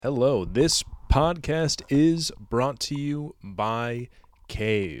Hello, this podcast is brought to you by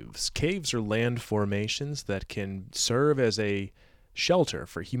caves. Caves are land formations that can serve as a shelter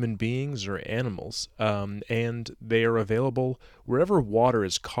for human beings or animals, and they are available wherever water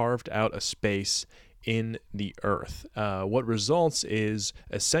is carved out a space in the earth. What results is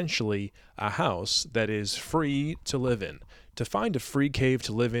essentially a house that is free to live in. To find a free cave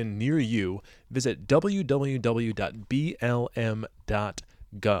to live in near you, visit www.blm.gov.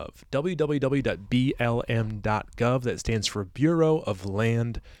 That stands for Bureau of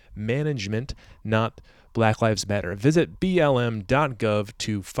Land Management, not Black Lives Matter. Visit blm.gov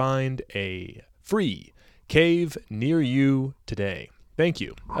to find a free cave near you today. Thank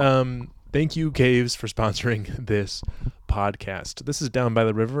you. Thank you, Caves, for sponsoring this podcast. This is Down by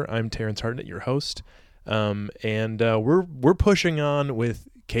the River. I'm Terrence Hartnett, your host. We're pushing on with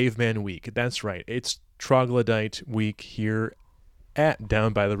Caveman Week. That's right. It's Troglodyte Week here at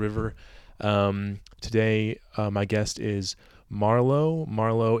Down by the River. Today, my guest is Marlo.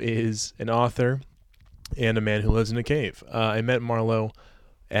 Marlo is an author and a man who lives in a cave. I met Marlo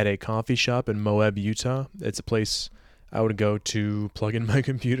at a coffee shop in Moab, Utah. It's a place I would go to plug in my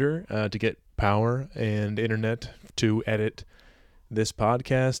computer to get power and internet to edit this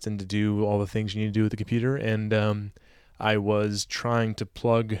podcast and to do all the things you need to do with the computer. And I was trying to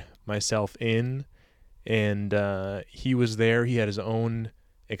plug myself in, and he was there. He had his own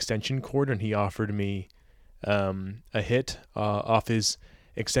extension cord, and he offered me a hit off his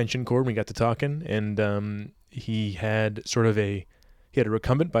extension cord. We got to talking, and he had a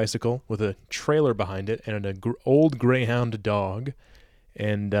recumbent bicycle with a trailer behind it and an old greyhound dog.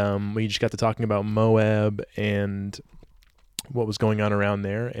 And we just got to talking about Moab and what was going on around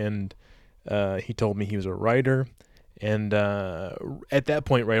there. And he told me he was a writer. And at that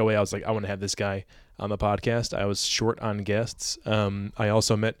point, right away, I was like, I want to have this guy on the podcast. I was short on guests. I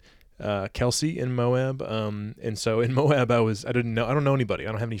also met Kelsey in Moab. And so in Moab, I don't know anybody.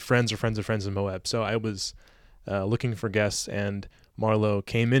 I don't have any friends or friends of friends in Moab. So I was looking for guests, and Marlo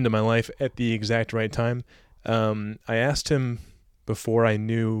came into my life at the exact right time. I asked him before I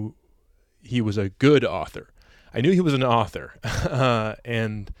knew he was a good author. I knew he was an author,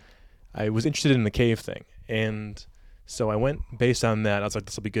 and I was interested in the cave thing. And so I went based on that. I was like,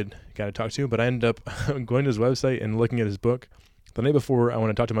 this will be good guy to talk to. But I ended up going to his website and looking at his book. The night before I want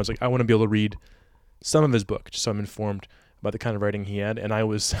to talk to him, I was like, I want to be able to read some of his book just so I'm informed about the kind of writing he had. And I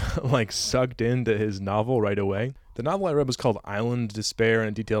was like sucked into his novel right away. The novel I read was called Island Despair, and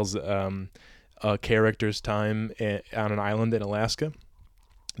it details a character's time on an island in Alaska.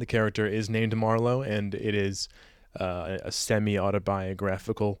 The character is named Marlo, and it is a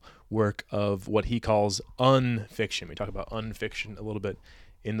semi-autobiographical work of what he calls unfiction. We talk about unfiction a little bit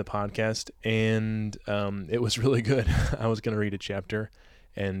in the podcast, and it was really good. I was going to read a chapter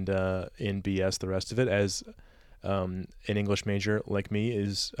and in BS the rest of it, as an English major like me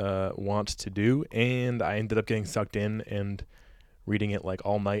is wont to do, and I ended up getting sucked in and reading it like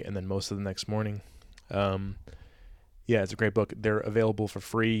all night and then most of the next morning. Yeah, it's a great book. They're available for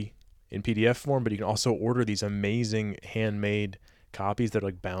free in PDF form, but you can also order these amazing handmade copies that are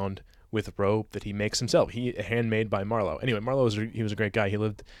like bound with rope that he makes himself. He handmade by Marlo. Anyway, he was a great guy. He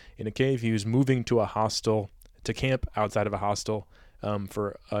lived in a cave. He was moving to a hostel, to camp outside of a hostel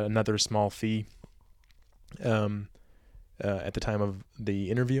for another small fee at the time of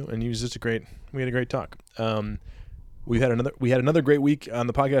the interview, and he was just we had a great talk. We had another great week on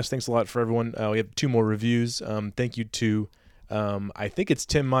the podcast. Thanks a lot for everyone. We have 2 more reviews. Thank you to I think it's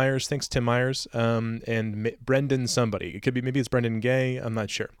Tim Myers. Thanks, Tim Myers. And Brendan somebody. It could be, maybe it's Brendan Gay. I'm not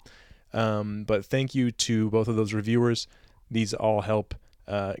sure. But thank you to both of those reviewers. These all help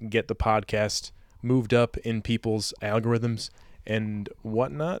get the podcast moved up in people's algorithms and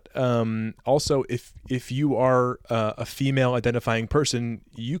whatnot. Also, if you are a female identifying person,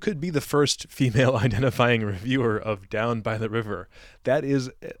 you could be the first female identifying reviewer of Down by the River. That is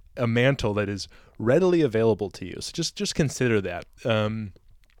a mantle that is readily available to you. So just consider that.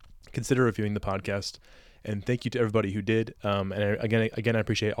 Consider reviewing the podcast. And thank you to everybody who did. And again, I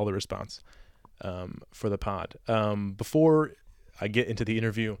appreciate all the response for the pod. Before I get into the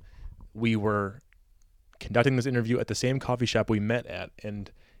interview, we were conducting this interview at the same coffee shop we met at,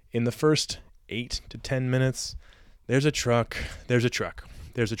 and in the first 8 to 10 minutes, there's a truck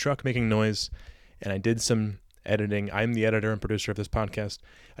making noise, and I did some editing. I'm the editor and producer of this podcast.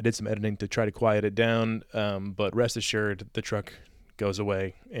 I did some editing to try to quiet it down, but rest assured, the truck goes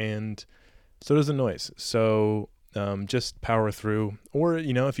away, and so does the noise. So just power through, or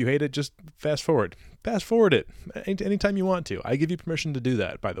if you hate it, just fast forward it anytime you want to. I give you permission to do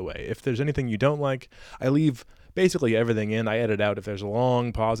that, by the way. If there's anything you don't like, I leave basically everything in. I edit out if there's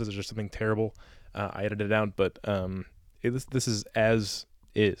long pauses or just something terrible. I edit it out, but this is as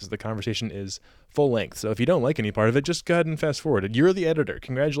is. The conversation is full length. So if you don't like any part of it, just go ahead and fast forward. You're the editor.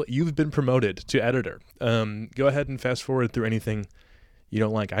 Congratulations. You've been promoted to editor. Go ahead and fast forward through anything you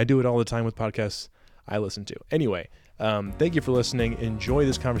don't like. I do it all the time with podcasts I listen to. Anyway, thank you for listening. Enjoy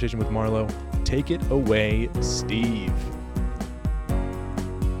this conversation with Marlo. Take it away, Steve.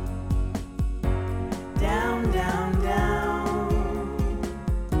 Down, down, down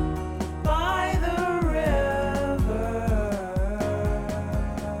by the river.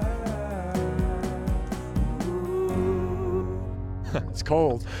 Ooh. It's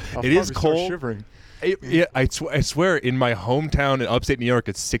cold. I'll It is probably start cold. Shivering. Yeah, I swear, in my hometown in upstate New York,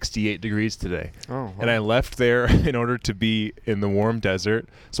 it's 68 degrees today. Oh, wow. And I left there in order to be in the warm desert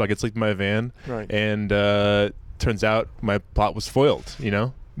so I could sleep in my van. Right. And turns out my plot was foiled, you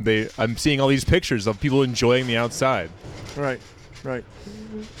know? I'm seeing all these pictures of people enjoying the outside. Right. We're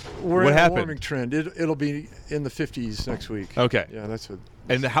What in happened? a warming trend. It'll be in the 50s next week. Okay. Yeah, that's what.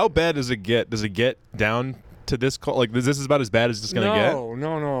 And how bad does it get? Does it get down to this cold? Like, this is about as bad as it's going to get?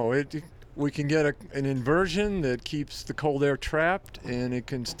 No. We can get an inversion that keeps the cold air trapped, and it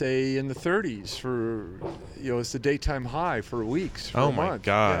can stay in the 30s for, it's the daytime high for weeks. For Oh a my month.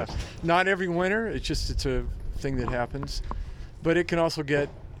 God. Yeah. Not every winter. It's a thing that happens, but it can also get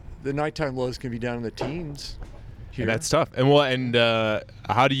the nighttime lows can be down in the teens. Here. And that's tough. And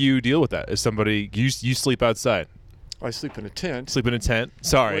how do you deal with that? Is somebody you sleep outside? I sleep in a tent. Sleep in a tent?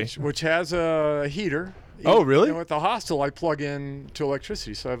 Sorry. Which has a heater. Oh, really? At the hostel, I plug in to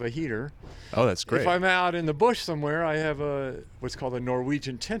electricity, so I have a heater. Oh, that's great. If I'm out in the bush somewhere, I have what's called a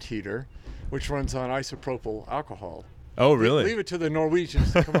Norwegian tent heater, which runs on isopropyl alcohol. Oh, really? Leave it to the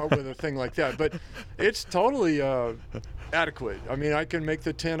Norwegians to come up with a thing like that. But it's totally adequate. I mean, I can make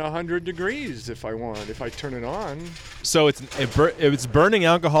the tent 100 degrees if I want, if I turn it on. So it's burning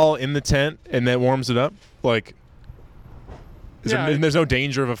alcohol in the tent and that warms it up? Like, there's no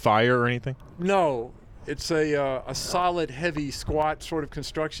danger of a fire or anything? No. It's a solid, heavy, squat sort of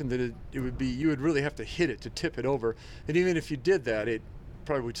construction that it would be. You would really have to hit it to tip it over, and even if you did that, it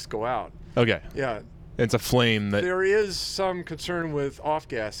probably would just go out. Okay. Yeah. It's a flame that. There is some concern with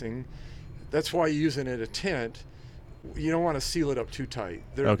off-gassing. That's why you use it in a tent. You don't want to seal it up too tight.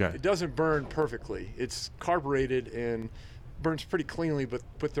 Okay. It doesn't burn perfectly. It's carbureted and burns pretty cleanly, but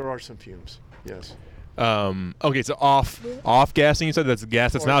there are some fumes. Yes. Okay, so off gassing. You said that's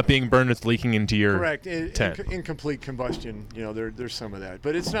gas that's not being burned; it's leaking into your Correct. tent. Incomplete combustion. There's some of that,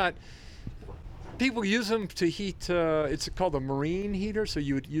 but it's not. People use them to heat. It's called a marine heater, so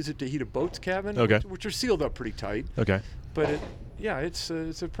you would use it to heat a boat's cabin. Okay. Which are sealed up pretty tight. Okay. But it's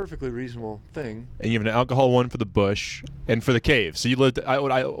a perfectly reasonable thing. And you have an alcohol one for the bush and for the cave. So you lived.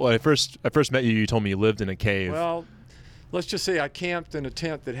 When I first met you, you told me you lived in a cave. Well, let's just say I camped in a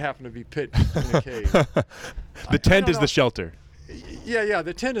tent that happened to be pitched in a cave. The tent is know. the shelter. Yeah.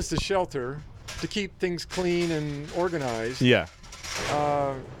 The tent is the shelter to keep things clean and organized. Yeah.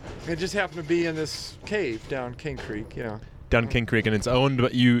 It just happened to be in this cave down King Creek. Yeah. Down King Creek, and it's owned,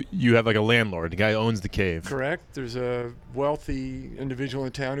 but you have like a landlord. The guy owns the cave. Correct. There's a wealthy individual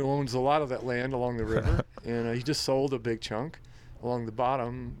in town who owns a lot of that land along the river, and he just sold a big chunk along the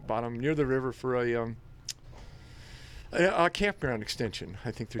bottom near the river for a campground extension.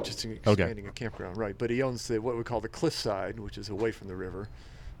 I think they're just expanding a campground, right? But he owns what we call the cliffside, which is away from the river.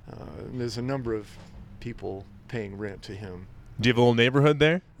 And there's a number of people paying rent to him. Do you have a little neighborhood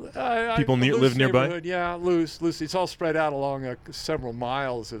there? People live nearby? Yeah, loose. It's all spread out along several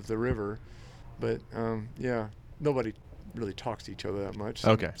miles of the river. But, nobody really talks to each other that much.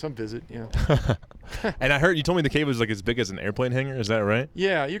 Some visit, yeah. And I heard you told me the cave was like as big as an airplane hangar. Is that right?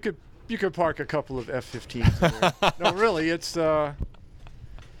 Yeah, you could park a couple of F-15s in there. No, really, it's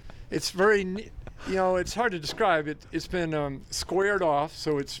very, it's hard to describe. It's been squared off,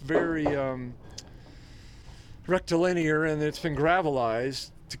 so it's very rectilinear, and it's been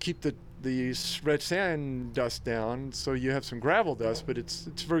gravelized to keep the red sand dust down. So you have some gravel dust, but it's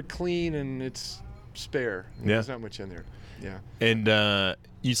very clean and it's spare. Yeah. There's not much in there. Yeah. And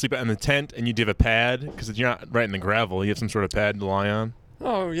you sleep out in the tent, and you do have a pad because you're not right in the gravel. You have some sort of pad to lie on.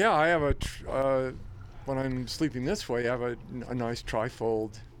 Oh yeah, I have when I'm sleeping this way, I have a nice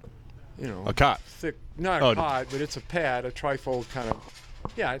trifold, a cot. thick, not a cot, but it's a pad, a trifold kind of.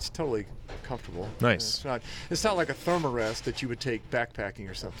 Yeah, it's totally comfortable. Nice. It's not like a thermarest that you would take backpacking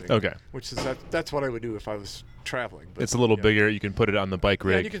or something. Okay. Which is that's what I would do if I was traveling. But, It's a little bigger. You can put it on the bike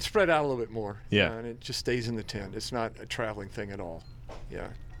rig. Yeah, you can spread out a little bit more. Yeah. And it just stays in the tent. It's not a traveling thing at all. Yeah.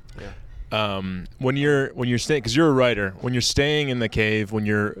 When you're staying, because you're a writer, when you're staying in the cave, when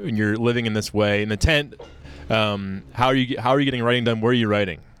you're living in this way in the tent, How are you getting writing done? Where are you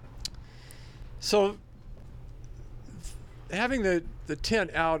writing? So having the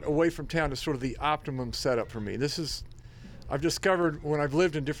tent out away from town is sort of the optimum setup for me. I've discovered when I've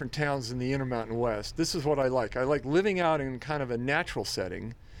lived in different towns in the Intermountain West, this is what I like. I like living out in kind of a natural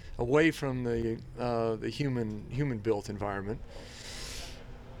setting, away from the human-built environment,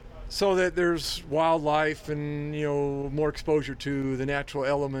 so that there's wildlife and more exposure to the natural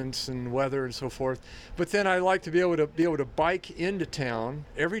elements and weather and so forth. But then I like to be able to bike into town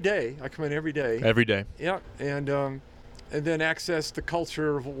every day. I come in every day. Every day. Yeah, and then access the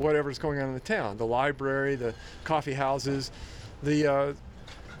culture of whatever's going on in the town, the library, the coffee houses, the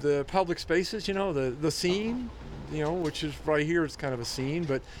public spaces, the scene, which is right here is kind of a scene,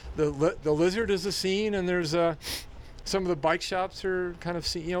 but the Lizard is a scene, and there's some of the bike shops are kind of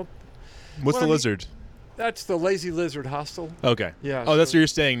scene, What's the Lizard? That's the Lazy Lizard Hostel. Okay. Yeah. Oh, that's where you're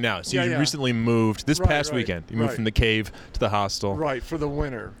staying now. So you recently moved this past weekend. You moved from the cave to the hostel. Right, for the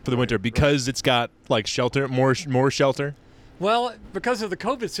winter. For the winter, because it's got like shelter, more shelter. Well, because of the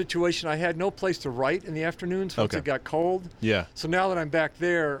COVID situation, I had no place to write in the afternoons once it got cold. Yeah. So now that I'm back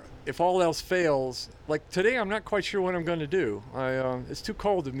there, if all else fails, like today, I'm not quite sure what I'm going to do. It's too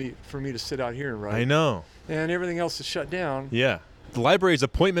cold for me to sit out here and write. I know. And everything else is shut down. Yeah. The library is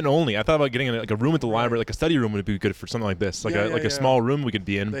appointment only. I thought about getting a room at the library, like a study room would be good for something like this, like a small room we could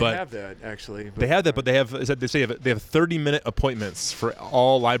be in. They have that actually. They have that, but they have 30-minute appointments for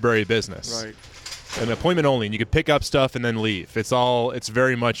all library business. Right. An appointment only, and you could pick up stuff and then leave. It's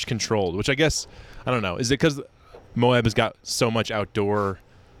very much controlled, which I guess, I don't know. Is it because Moab has got so much outdoor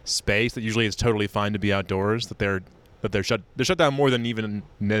space that usually it's totally fine to be outdoors, that they're shut down more than even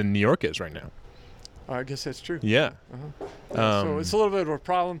New York is right now? I guess that's true. Yeah. So it's a little bit of a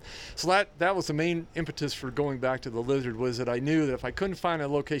problem. So that was the main impetus for going back to the Lizard, was that I knew that if I couldn't find a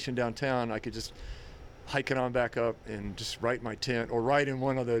location downtown, I could just hike it on back up and just write my tent or write in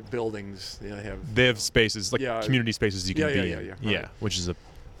one of the buildings. They have spaces, like community spaces you can be in. Yeah, which is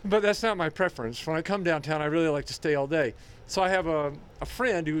But that's not my preference. When I come downtown, I really like to stay all day. So I have a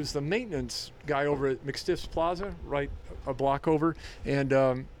friend who's the maintenance guy over at McStiff's Plaza, right a block over,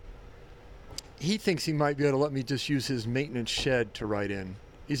 and he thinks he might be able to let me just use his maintenance shed to write in.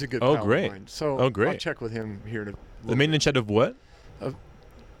 He's a good pal of mine. So I'll check with him here in a little The maintenance shed of what?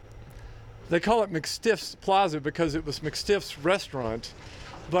 They call it McStiff's Plaza because it was McStiff's restaurant,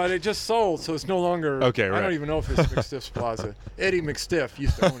 but it just sold, so it's no longer. Okay, right. I don't even know if it's McStiff's Plaza. Eddie McStiff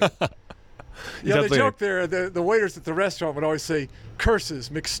used to own it. Yeah, the joke there, the waiters at the restaurant would always say, "Curses,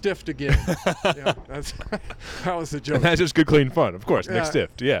 McStiffed again." That was the joke. And that's just good, clean fun, of course.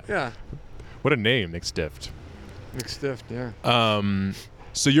 McStiffed, yeah. Yeah. What a name, McStiffed. McStiffed, yeah.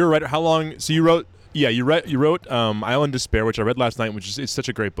 So you're a writer. How long? So you wrote. Yeah, you wrote Island Despair, which I read last night, which is such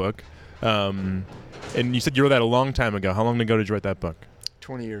a great book. And you said you wrote that a long time ago. How long ago did you write that book?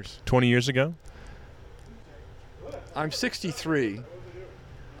 20 years. 20 years ago? I'm 63.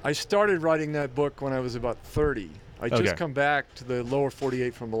 I started writing that book when I was about 30. I just come back to the lower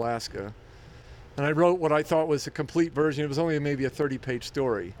 48 from Alaska. And I wrote what I thought was a complete version. It was only maybe a 30-page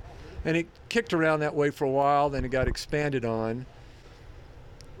story. And it kicked around that way for a while, then it got expanded on.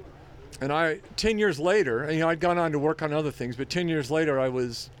 And 10 years later, I'd gone on to work on other things, but 10 years later I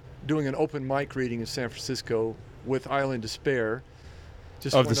was doing an open mic reading in San Francisco with Island Despair.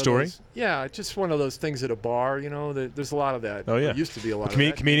 Just of the story? Just one of those things at a bar, there's a lot of that. Oh, yeah. There used to be a lot of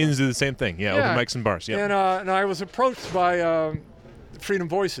that. Comedians do the same thing, open mics and bars. And I was approached by Freedom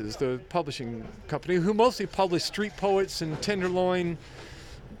Voices, the publishing company, who mostly published street poets and tenderloin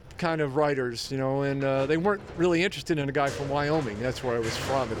kind of writers, and they weren't really interested in a guy from Wyoming. That's where I was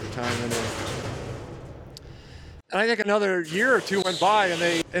from at the time. And I think another year or two went by,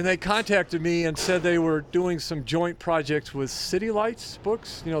 and they contacted me and said they were doing some joint projects with City Lights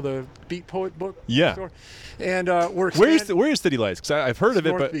Books, the Beat Poet book store. And we're where is City Lights? Because I've heard of it,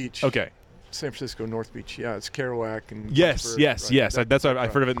 North but Beach. Okay. San Francisco, North Beach. Yeah, it's Kerouac and yes. Right. That's why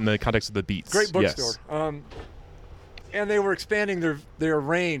I've heard of it in the context of the Beats. Great bookstore. And they were expanding their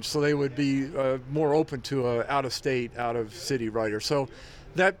range, so they would be more open to a out-of-state, out-of-city writer. So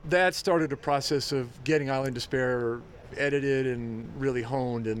that started a process of getting Island Despair edited and really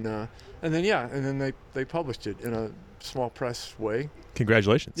honed, and then they published it in a small press way.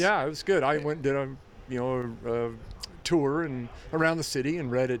 Congratulations. Yeah, it was good. I went and did a tour and around the city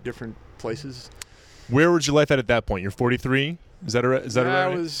and read at different places. Where was your life at that point? You're 43. Is that right? I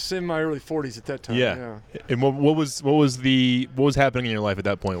was in my early 40s at that time. Yeah. And what was happening in your life at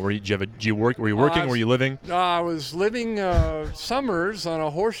that point? Were you working? Were you living? I was living summers on a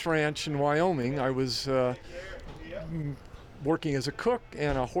horse ranch in Wyoming. I was working as a cook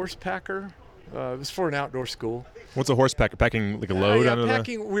and a horse packer, It was for an outdoor school. What's a horse packer? Packing like a load Yeah,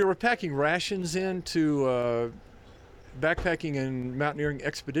 under we were packing rations into backpacking and mountaineering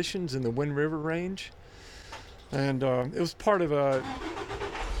expeditions in the Wind River Range, and it was part of a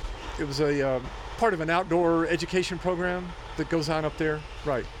part of an outdoor education program that goes on up there.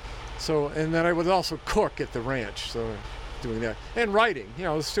 Right. So, and then I would also cook at the ranch, so doing that and writing. I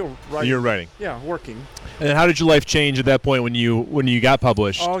was still writing. You're writing. Yeah, working. And then how did your life change at that point when you got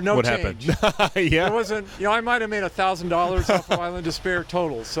published? Oh, no what change. happened? Yeah. It wasn't. I might have made $1,000 off of Island Despair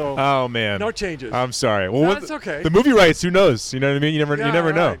total. So Oh man. no changes. I'm sorry. Well, No, what it's okay. The movie rights, who knows? You know what I mean? You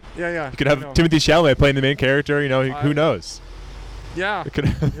never know. Right. Yeah. You could I have know. Timothy Chalamet playing the main character. Who knows? Yeah. It could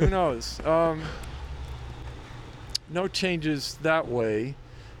Who knows? No changes that way,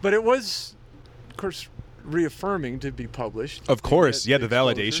 but it was, of course, reaffirming to be published. Of course, Get yeah, the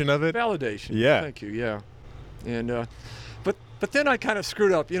exposure. validation of it. Validation. Yeah. Thank you. Yeah. And but then I kind of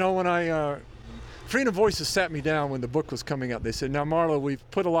screwed up. When I Freedom Voices sat me down when the book was coming out. They said, "Now, Marlo, we've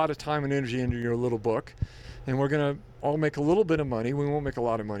put a lot of time and energy into your little book, and we're gonna all make a little bit of money. We won't make a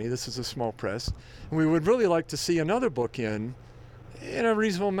lot of money. This is a small press, and we would really like to see another book in a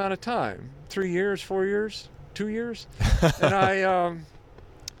reasonable amount of time. 3 years, 4 years, 2 years." And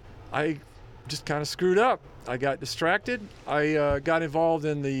I just kind of screwed up. I got distracted. I got involved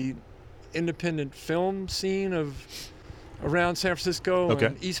in the independent film scene around San Francisco Okay.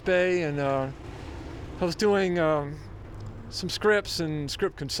 and East Bay, and I was doing some scripts and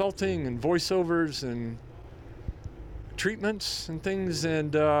script consulting and voiceovers and treatments and things,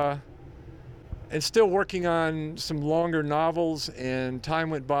 and still working on some longer novels. And time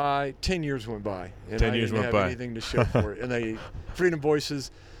went by. 10 years went by, and 10 I years didn't went have by. anything to show for it. And Freedom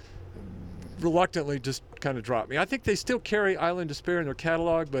Voices reluctantly just kind of dropped me. I think they still carry Island Despair in their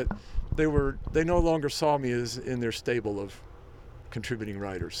catalog, but they no longer saw me as in their stable of contributing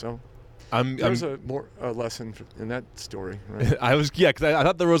writers. So there's a lesson in that story, right? Because I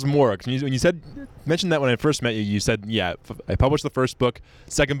thought there was more. 'Cause when you mentioned that when I first met you, you said, I published the first book.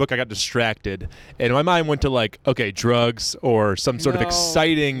 Second book, I got distracted, and my mind went to drugs or some sort of No,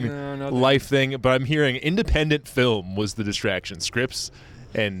 exciting no, life thing. But I'm hearing independent film was the distraction. Scripts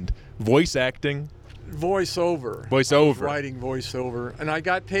and voice acting. Voiceover. Voiceover. I was writing voiceover, and I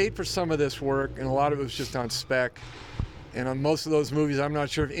got paid for some of this work, and a lot of it was just on spec. And on most of those movies, I'm not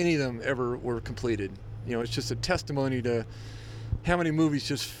sure if any of them ever were completed. It's just a testimony to how many movies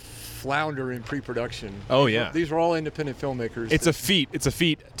just flounder in pre-production. Oh, yeah. These were all independent filmmakers. It's a feat. It's a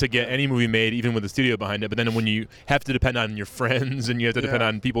feat to get any movie made, even with a studio behind it. But then when you have to depend on your friends and you have to depend Yeah.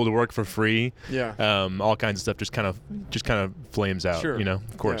 on people to work for free, Yeah. all kinds of stuff just kind of flames out. Sure.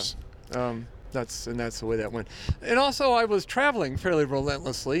 Of course. That's the way that went. And also, I was traveling fairly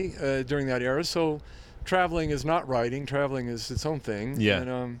relentlessly during that era. So, traveling is not writing. Traveling is its own thing. Yeah.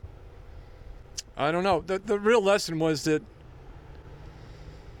 And I don't know. The real lesson was that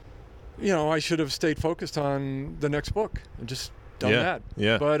I should have stayed focused on the next book and just done that.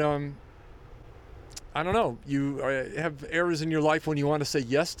 Yeah. But I don't know. You have eras in your life when you want to say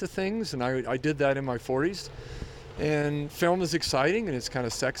yes to things, and I did that in my 40s. And film is exciting and it's kind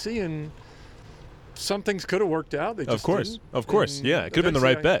of sexy, and some things could have worked out. They just Of course. didn't. Of course. And Yeah. It could have been the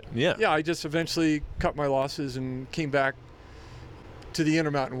right eventually bet. Yeah. I just eventually cut my losses and came back to the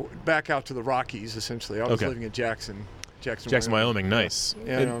Intermountain, back out to the Rockies, essentially. I was Okay. living in Jackson, Wyoming. Nice.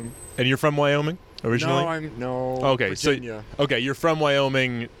 And, And you're from Wyoming originally? Okay, Virginia. Okay, you're from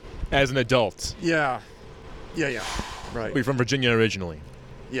Wyoming as an adult. Yeah. Right. You're from Virginia originally.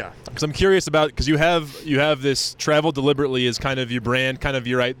 Yeah. Because I'm curious because you have this travel deliberately as kind of your brand, kind of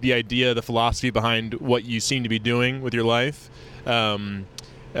the idea, the philosophy behind what you seem to be doing with your life, and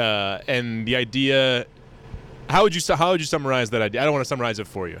the idea. How would you summarize that idea? I don't want to summarize it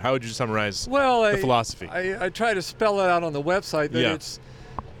for you. How would you summarize the philosophy? I try to spell it out on the website that it's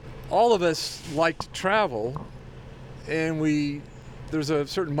all of us like to travel, and there's a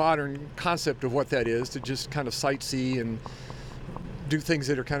certain modern concept of what that is, to just kind of sightsee and do things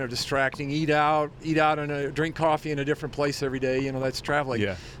that are kind of distracting, eat out and drink coffee in a different place every day. That's traveling.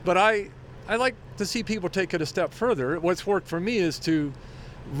 Yeah. But I like to see people take it a step further. What's worked for me is to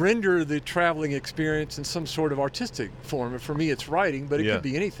render the traveling experience in some sort of artistic form. And for me, it's writing, but it could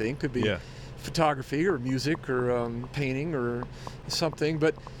be anything. It could be photography or music or painting or something.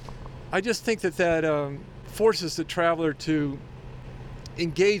 But I just think that forces the traveler to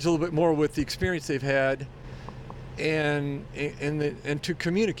engage a little bit more with the experience they've had, and to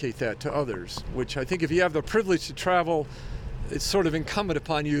communicate that to others, which I think if you have the privilege to travel, it's sort of incumbent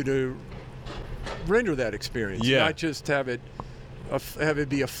upon you to render that experience, not just have it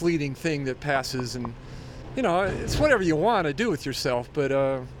be a fleeting thing that passes. And it's whatever you want to do with yourself, but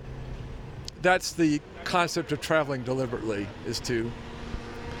that's the concept of traveling deliberately, is to,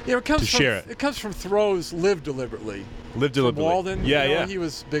 it comes To from, share it. It comes from Thoreau's "Live Deliberately." Live From deliberately. Walden, Yeah. he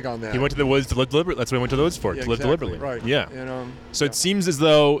was big on that. He went to the woods to live deliberately. That's what he went to the woods for, Yeah, to live exactly, deliberately. right? Yeah. And, So it seems as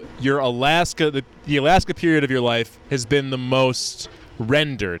though your Alaska, the Alaska period of your life has been the most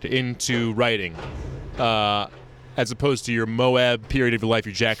rendered into writing, as opposed to your Moab period of your life,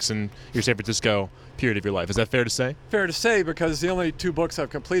 your Jackson, your San Francisco period of your life. Is that fair to say? fair to say, because the only 2 books I've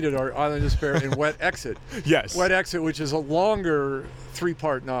completed are Island of Despair and Wet Exit. Yes. Wet Exit, which is a longer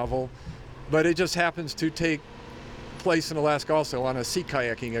 3-part novel, but it just happens to take place in Alaska also on a sea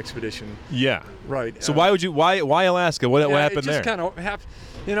kayaking expedition. Yeah. Right. So why Alaska? What happened it just there? kind of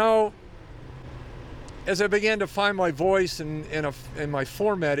happened. As I began to find my voice and my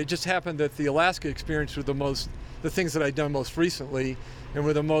format, it just happened that the Alaska experience were the things that I'd done most recently and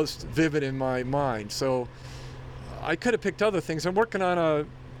were the most vivid in my mind. So I could have picked other things. I'm working on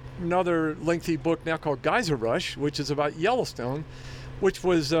another lengthy book now called Geyser Rush, which is about Yellowstone, which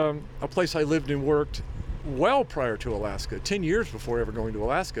was a place I lived and worked well prior to Alaska, 10 years before ever going to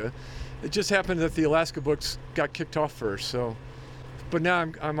Alaska. It just happened that the Alaska books got kicked off first. So, but now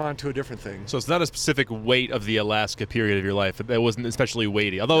I'm on to a different thing. So it's not a specific weight of the Alaska period of your life. That wasn't especially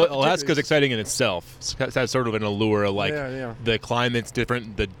weighty. Although Not Alaska's particularly. exciting in itself. It has sort of an allure. Like Yeah. the climate's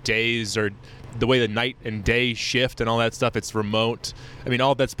different. The days are the way the night and day shift and all that stuff. It's remote. I mean,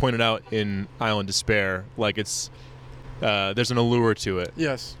 all that's pointed out in Island Despair. Like there's an allure to it.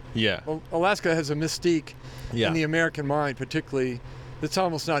 Yes. Yeah. Well, Alaska has a mystique Yeah. in the American mind, particularly, that's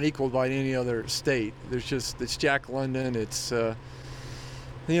almost not equaled by any other state. It's Jack London, it's the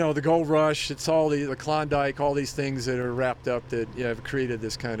gold rush, it's all the Klondike, all these things that are wrapped up that have created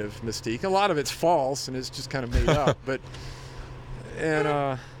this kind of mystique. A lot of it's false and it's just kind of made up,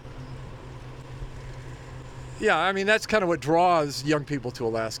 I mean, that's kind of what draws young people to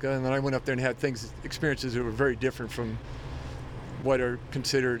Alaska. And then I went up there and had experiences that were very different from what are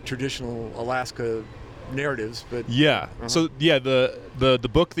considered traditional Alaska narratives. But Yeah. So the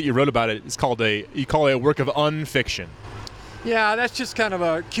book that you wrote about it is you call it a work of unfiction. yeah, that's just kind of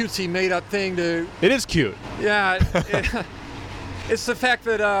a cutesy, made-up thing to. It is cute. Yeah, it's the fact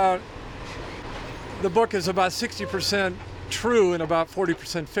that the book is about 60% true and about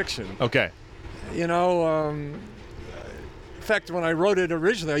 40% fiction. Okay. In fact, when I wrote it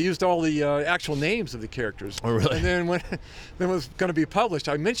originally, I used all the actual names of the characters. Oh, really? And then when it was going to be published,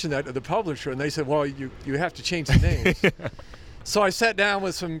 I mentioned that to the publisher, and they said, "Well, you have to change the names." So I sat down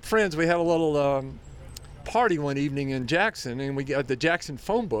with some friends. We had a little party one evening in Jackson, and we got the Jackson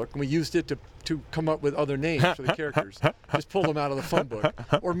phone book, and we used it to come up with other names for the characters. Just pull them out of the phone book,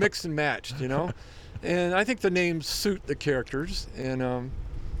 or mixed and matched, And I think the names suit the characters, and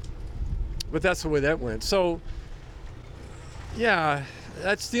but that's the way that went. So. Yeah,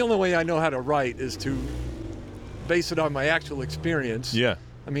 that's the only way I know how to write, is to base it on my actual experience. Yeah.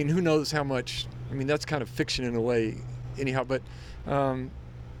 I mean, who knows how much, that's kind of fiction in a way anyhow, but, and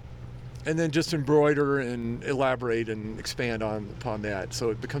then just embroider and elaborate and expand upon that, so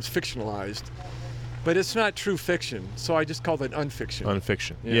it becomes fictionalized. But it's not true fiction, so I just call it unfiction.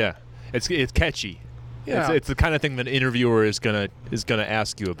 Unfiction. Yeah. Yeah. It's catchy. Yeah. It's the kind of thing that an interviewer is gonna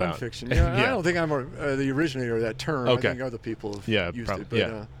ask you about. Unfiction. Yeah, I don't think I'm the originator of that term. Okay. I think other people have used prob- it, but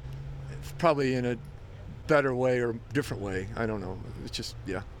yeah. Probably in a better way or different way. I don't know. It's just,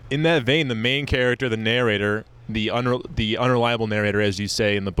 yeah. In that vein, the main character, the narrator, the unreliable narrator, as you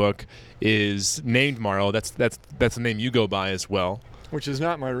say in the book, is named Marlowe. That's the name you go by as well. Which is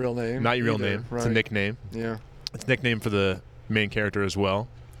not my real name. Not your real either, name. Right. It's a nickname. Yeah, It's a nickname for the main character as well.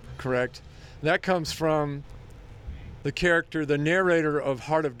 correct. That comes from the narrator of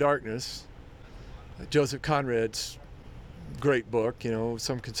Heart of Darkness, Joseph Conrad's great book.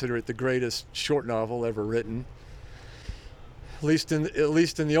 Some consider it the greatest short novel ever written. At least in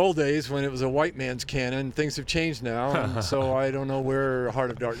the old days, when it was a white man's canon. Things have changed now, and so I don't know where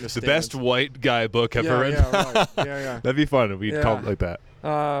Heart of Darkness The stands. best white guy book ever written. Yeah, right. Yeah. That'd be fun if we Yeah. called it like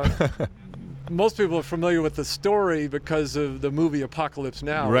that. Most people are familiar with the story because of the movie Apocalypse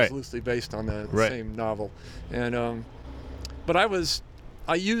Now. Right. It's loosely based on the Right. same novel, and but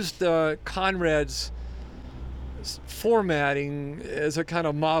I used Conrad's formatting as a kind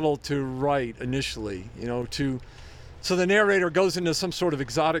of model to write initially. So the narrator goes into some sort of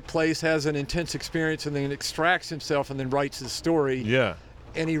exotic place, has an intense experience, and then extracts himself and then writes his story. Yeah.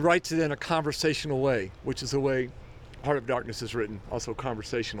 And he writes it in a conversational way, which is the way Heart of Darkness is written, also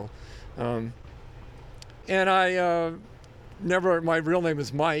conversational. And my real name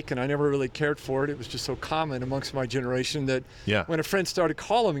is Mike, and I never really cared for it. It was just so common amongst my generation that Yeah. when a friend started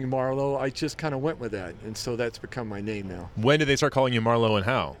calling me Marlowe, I just kind of went with that. And so that's become my name now. When did they start calling you Marlowe, and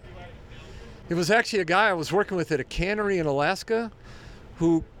how? It was actually a guy I was working with at a cannery in Alaska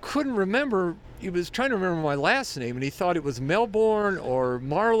who couldn't remember. He was trying to remember my last name, and he thought it was Melbourne or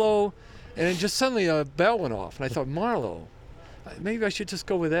Marlowe, and then just suddenly a bell went off, and I thought, Marlowe, maybe I should just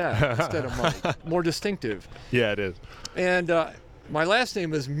go with that instead of Mike. More distinctive. Yeah, it is. And my last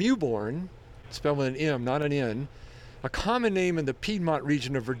name is Mewborn, spelled with an M, not an N. A common name in the Piedmont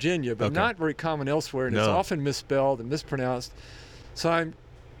region of Virginia, but Okay. not very common elsewhere, and it's No. often misspelled and mispronounced. So I'm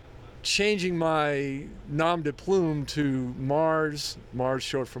changing my nom de plume to Mars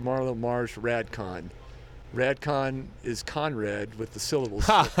short for Marlowe, Mars Radcon. Radcon is Conrad with the syllables.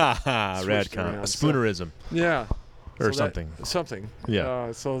 Ha ha ha, switched Radcon. around, A so- spoonerism. Yeah. Or So that- something. Something.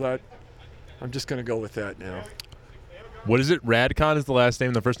 Yeah. So that I'm just going to go with that now. What is it? Radcon is the last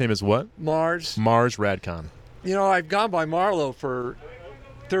name. The first name is what? Mars. Mars Radcon. You know, I've gone by Marlowe for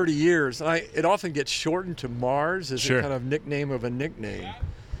 30 years. And it often gets shortened to Mars as Sure. a kind of nickname of a nickname.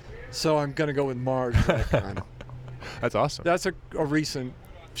 So I'm going to go with Mars Radcon. That's awesome. That's a recent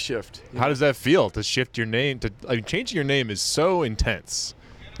shift. How does that feel to shift your name? Changing your name is so intense.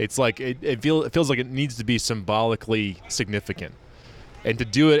 It's like it feels like it needs to be symbolically significant, and to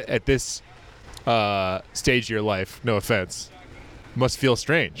do it at this stage of your life, no offense, must feel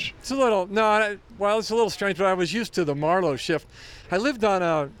strange. It's a little, it's a little strange, but I was used to the Marlowe shift. I lived on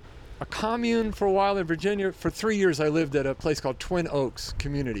a commune for a while in Virginia. For 3 years, I lived at a place called Twin Oaks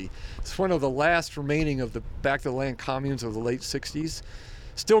Community. It's one of the last remaining of the back to the land communes of the late 60s.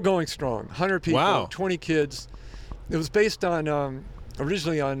 Still going strong. 100 people, Wow. 20 kids. It was based on,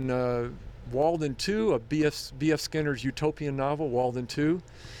 originally on Walden 2, a B.F. Skinner's utopian novel, Walden 2.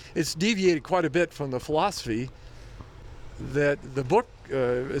 It's deviated quite a bit from the philosophy that the book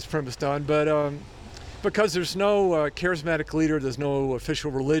is premised on, but because there's no charismatic leader, there's no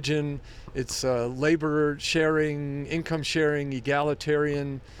official religion, it's labor sharing, income sharing,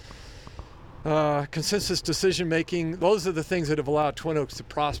 egalitarian, consensus decision making. Those are the things that have allowed Twin Oaks to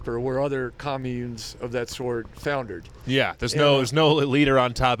prosper where other communes of that sort foundered. Yeah, there's Yeah. no leader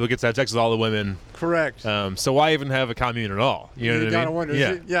on top who gets to have sex with all the women. Correct. So why even have a commune at all? You know what I gotta mean? wonder.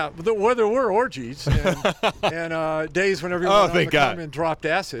 Yeah. But where there were orgies and days when everyone Oh, on the thank God. commune dropped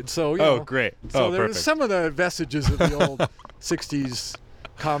acid. So Oh, know, great. So Oh, there was perfect. some of the vestiges of the old '60s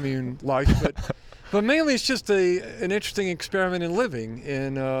commune life, but mainly it's just an interesting experiment in living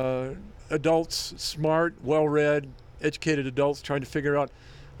in adults, smart, well-read, educated adults trying to figure out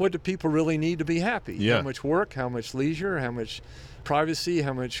what do people really need to be happy. Yeah. How much work, how much leisure, how much privacy,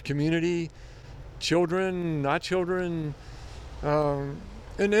 how much community, children, not children. And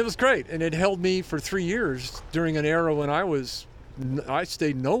it was great. And it held me for 3 years during an era when I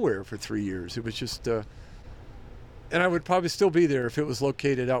stayed nowhere for 3 years. It was just, and I would probably still be there if it was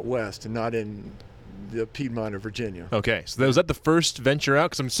located out west and not in the Piedmont of Virginia. Okay, so was that the first venture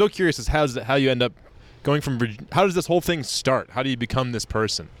out? Because I'm so curious as how you end up going from. How does this whole thing start? How do you become this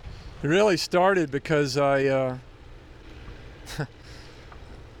person? It really started because I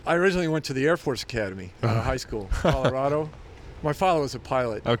originally went to the Air Force Academy out of high school, Colorado. My father was a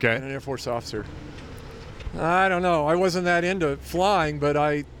pilot Okay. and an Air Force officer. I don't know. I wasn't that into flying, but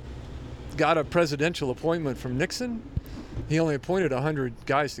I got a presidential appointment from Nixon. He only appointed 100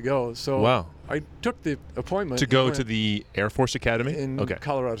 guys to go. So Wow. I took the appointment. To and go went to the Air Force Academy? in Okay.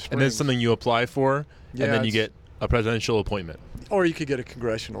 Colorado Springs. And then something you apply for, Yeah, and then you it's- get a presidential appointment. Or you could get a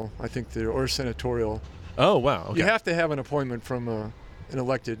congressional, I think, or senatorial. Oh, wow. Okay. You have to have an appointment from an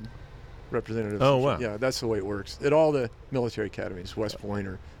elected representative. Oh, wow. Yeah, that's the way it works at all the military academies, West Point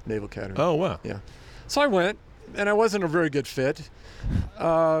or Naval Academy. Oh, wow. Yeah. So I went, and I wasn't a very good fit.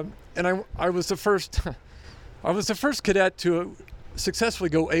 And I was the first I was the first cadet to successfully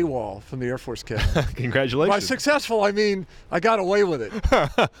go AWOL from the Air Force Academy. Congratulations. By successful, I mean I got away with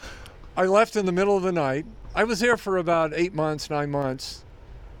it. I left in the middle of the night. I was there for about 8 months, 9 months,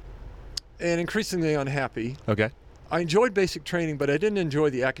 and increasingly unhappy. Okay. I enjoyed basic training, but I didn't enjoy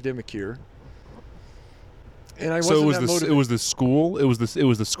the academic year. And I So wasn't it was that the motivated. it was the school it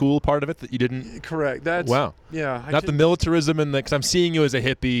was the school part of it that you didn't. Correct. That's Wow. Yeah. Not the militarism and because I'm seeing you as a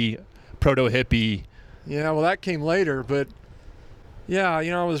hippie, proto hippie. Yeah, well, that came later, but yeah,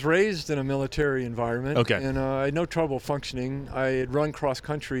 I was raised in a military environment. Okay. And I had no trouble functioning. I had run cross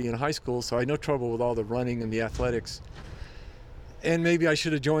country in high school, so I had no trouble with all the running and the athletics. And maybe I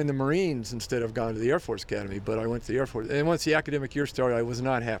should have joined the Marines instead of gone to the Air Force Academy, but I went to the Air Force. And once the academic year started, I was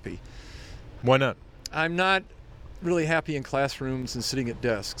not happy. Why not? I'm not really happy in classrooms and sitting at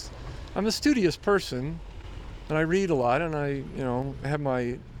desks. I'm a studious person, and I read a lot, and I, have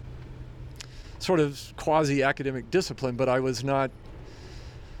my sort of quasi-academic discipline, but I was not,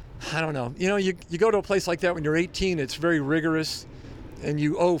 I don't know. You go to a place like that when you're 18, it's very rigorous. and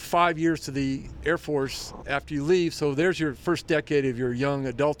you owe 5 years to the Air Force after you leave. So there's your first decade of your young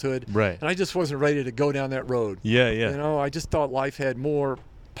adulthood. Right. And I just wasn't ready to go down that road. Yeah. You know, I just thought life had more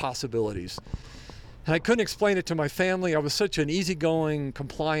possibilities. And I couldn't explain it to my family. I was such an easygoing,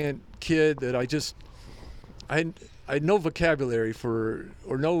 compliant kid that I had no vocabulary for,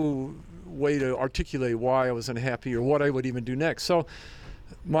 or no way to articulate why I was unhappy or what I would even do next. So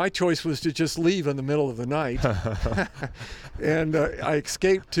my choice was to just leave in the middle of the night. And I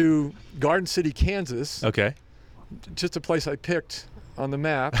escaped to Garden City, Kansas, Okay. just a place I picked on the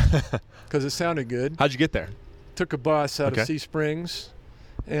map because it sounded good. How'd you get there? Took a bus out Okay. of Sea Springs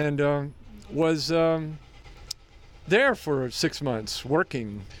and was there for 6 months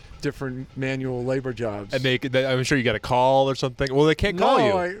working different manual labor jobs. And I'm sure you got a call or something. Well, they can't call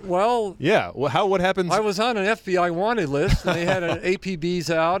you. Well, Yeah. What happens? I was on an FBI wanted list, and they had an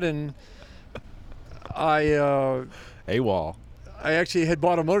APBs out, and I AWOL. actually had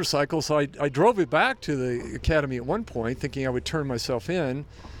bought a motorcycle, so I drove it back to the academy at one point, thinking I would turn myself in,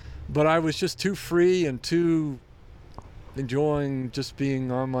 but I was just too free and too enjoying just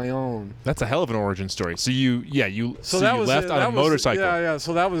being on my own. That's a hell of an origin story. So you that was left it. on That a was- motorcycle. Yeah.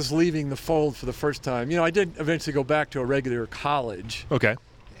 So that was leaving the fold for the first time. You know, I did eventually go back to a regular college, Okay.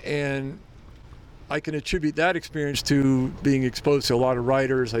 and I can attribute that experience to being exposed to a lot of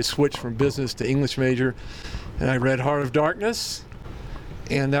writers. I switched from business to English major, and I read Heart of Darkness,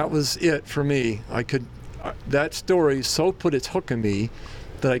 and that was it for me. That story so put its hook in me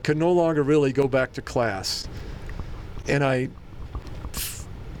that I could no longer really go back to class. And I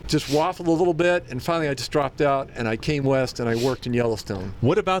just waffled a little bit, and finally I just dropped out, and I came west, and I worked in Yellowstone.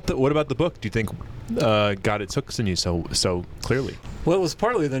 What about the book? Do you think got its hooks in you so clearly? Well, it was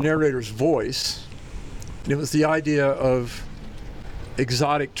partly the narrator's voice. It was the idea of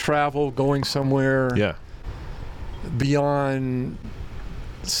exotic travel, going somewhere Yeah. beyond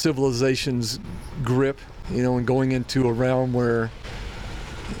civilization's grip, you know, and going into a realm where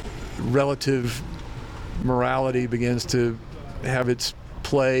relative morality begins to have its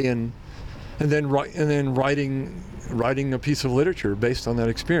play, and then writing a piece of literature based on that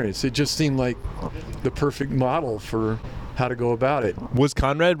experience. It just seemed like the perfect model for how to go about it. Was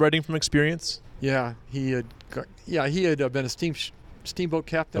Conrad writing from experience? Yeah, he had been a steamboat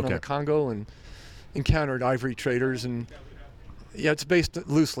captain on Okay. the Congo and encountered ivory traders, and it's based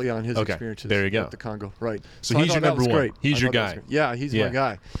loosely on his Okay, experiences there you go. with the Congo. Right. So I he's thought your that number was one. great. He's I your thought that was guy. great. Yeah, he's Yeah. my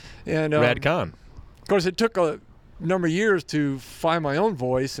guy. And Rad Khan. of course, it took a number of years to find my own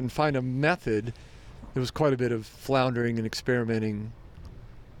voice and find a method. There was quite a bit of floundering and experimenting.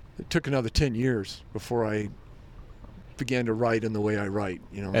 It took another 10 years before I began to write in the way I write.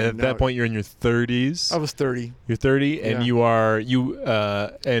 You know. And at now that point, you're in your 30s. I was 30. You're 30, and Yeah.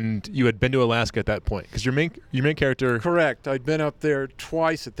 you had been to Alaska at that point, because your main character. Correct. I'd been up there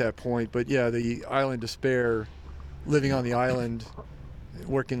twice at that point, but yeah, the island despair, living on the island,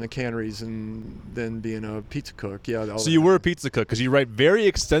 working the canneries, and then being a pizza cook. Yeah. all So that. you were a pizza cook, because you write very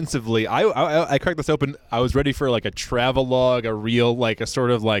extensively. I cracked this open. I was ready for like a travel log, a real, like a sort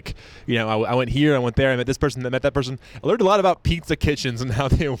of like, you know, I went here, I went there, I met this person, I met that person. I learned a lot about pizza kitchens and how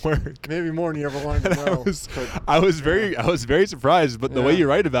they work. Maybe more than you ever wanted to know. I was very surprised, but the way Yeah. you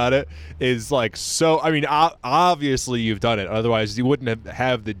write about it is like so. I mean, obviously you've done it. Otherwise, you wouldn't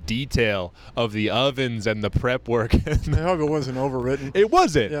have the detail of the ovens and the prep work. I hope it wasn't overwritten. It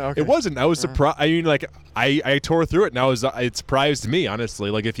wasn't. Yeah, okay. It wasn't. I was surprised. I mean, like, I tore through it, and it surprised me, honestly.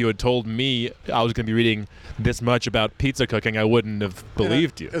 Like, if you had told me I was going to be reading this much about pizza cooking, I wouldn't have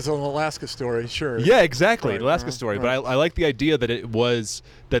believed you. It's an Alaska story, sure. Yeah, exactly. Right, Alaska right, story. right. But I like the idea that it was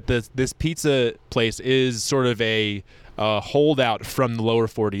that this pizza place is sort of a holdout from the lower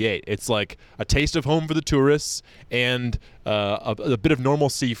 48. It's like a taste of home for the tourists, and a bit of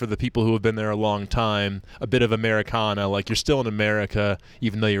normalcy for the people who have been there a long time, a bit of Americana, like you're still in America,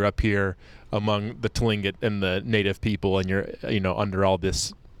 even though you're up here among the Tlingit and the native people, and you're, you know, under all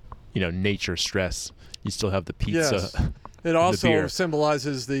this, you know, nature stress. You still have the pizza. Yes. It also beer.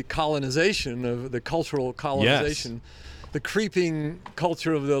 symbolizes the colonization of the cultural colonization. The creeping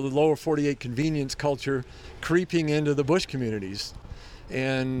culture of the lower 48 convenience culture creeping into the bush communities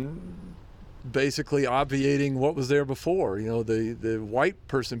and basically obviating what was there before. You know, the white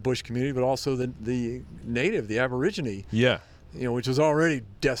person bush community, but also the native, the Aborigine, Yeah. you know, which was already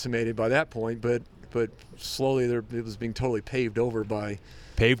decimated by that point, but slowly it was being totally paved over by.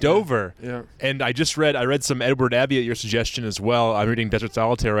 Paved over. Yeah. And I read some Edward Abbey at your suggestion as well. I'm reading Desert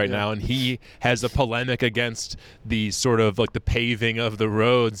Solitaire right Yeah. now, and he has a polemic against the sort of like the paving of the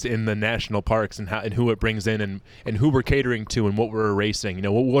roads in the national parks and who it brings in and who we're catering to and what we're erasing. You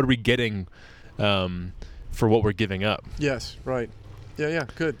know, what are we getting for what we're giving up? Yes, right. Yeah.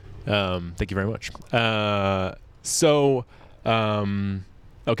 Good. Thank you very much.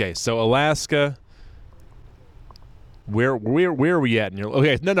 Okay, so Alaska. Where are we at in your?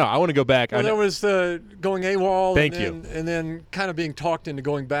 Okay, no, I want to go back. Well, there was the going AWOL. Thank And then kind of being talked into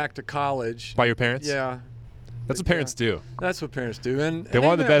going back to college. By your parents? Yeah. That's what parents do. That's what parents do, and They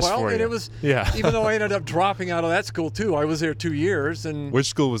want the best well, for and you. it was, Yeah. even though I ended up dropping out of that school too, I was there 2 years, and Which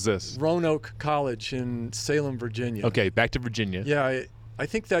school was this? Roanoke College in Salem, Virginia. Okay, back to Virginia. Yeah, I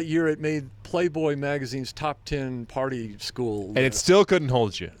think that year it made Playboy magazine's top 10 party school. And it still couldn't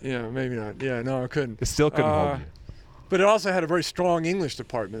hold you. Yeah, maybe not. Yeah, no, I couldn't. It still couldn't hold you. But it also had a very strong English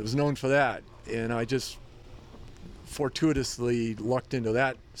department. It was known for that, and I just fortuitously lucked into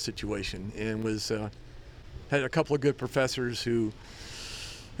that situation and was had a couple of good professors who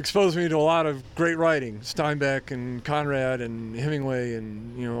exposed me to a lot of great writing, Steinbeck and Conrad and Hemingway,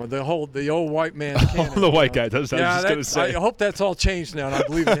 and the old white man canon. The white guy. That's what I was just going to say. I hope that's all changed now, and I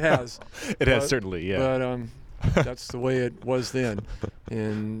believe it has. It has, certainly, yeah. But that's the way it was then,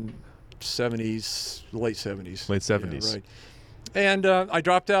 in '70s, late '70s. Late 70s. Yeah, right. And I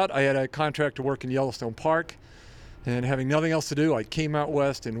dropped out. I had a contract to work in Yellowstone Park, and having nothing else to do, I came out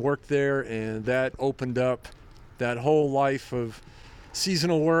west and worked there, and that opened up that whole life of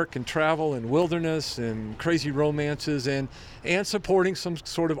seasonal work and travel and wilderness and crazy romances and supporting some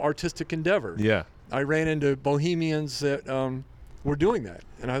sort of artistic endeavor. Yeah. I ran into bohemians that were doing that,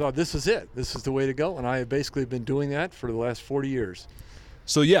 and I thought, this is it. This is the way to go, and I have basically been doing that for the last 40 years.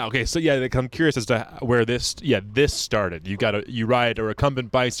 So I'm curious as to where this started. You ride a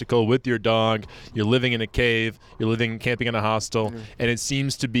recumbent bicycle with your dog. You're living in a cave. You're camping in a hostel, and it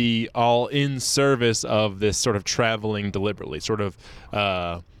seems to be all in service of this sort of traveling deliberately, sort of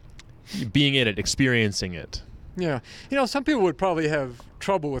being in it, experiencing it. Yeah, some people would probably have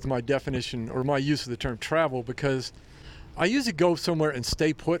trouble with my definition or my use of the term travel, because I usually go somewhere and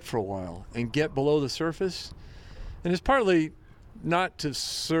stay put for a while and get below the surface, and it's partly not to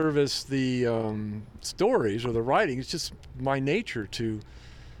service the stories or the writing. It's just my nature to,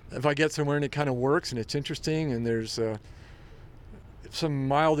 if I get somewhere and it kind of works and it's interesting and there's some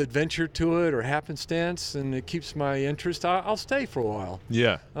mild adventure to it or happenstance and it keeps my interest, I'll stay for a while.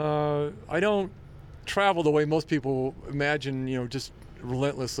 Yeah. I don't travel the way most people imagine, just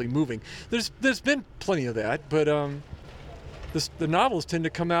relentlessly moving. There's been plenty of that, but the novels tend to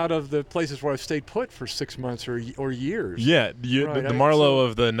come out of the places where I've stayed put for 6 months or years. Yeah, Right, the Marlowe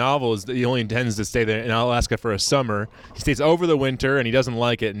of the novel is that he only intends to stay there in Alaska for a summer. He stays over the winter, and he doesn't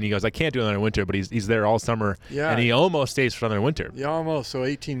like it, and he goes, I can't do another winter, but he's there all summer, Yeah. and he almost stays for another winter. Yeah, almost. So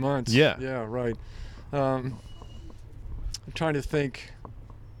 18 months. Yeah. Yeah, right. I'm trying to think.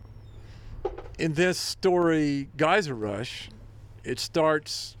 In this story, Geyser Rush, it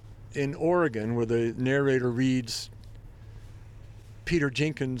starts in Oregon, where the narrator reads Peter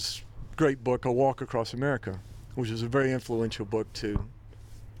Jenkins' great book, A Walk Across America, which is a very influential book to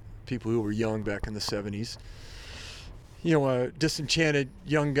people who were young back in the 70s. A disenchanted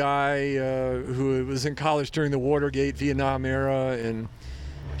young guy who was in college during the Watergate, Vietnam era, and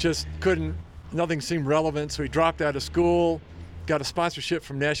just nothing seemed relevant, so he dropped out of school, got a sponsorship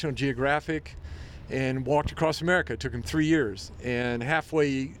from National Geographic, and walked across America. It took him 3 years, and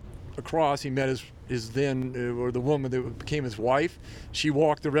halfway across, he met his then, or the woman that became his wife. She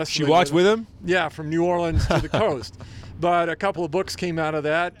walked the rest of the way. She walked with him? Yeah, from New Orleans to the coast. But a couple of books came out of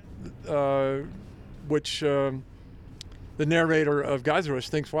that, which the narrator of Geyser Rush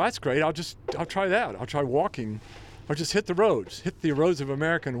thinks, well, that's great. I'll try that. I'll try walking. I'll just hit the roads of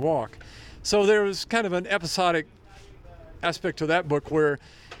America and walk. So there was kind of an episodic aspect to that book where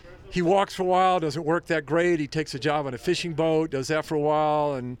he walks for a while, doesn't work that great. He takes a job on a fishing boat, does that for a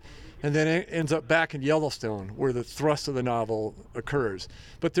while, and then ends up back in Yellowstone, where the thrust of the novel occurs.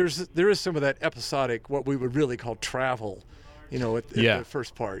 But there is some of that episodic, what we would really call travel, at the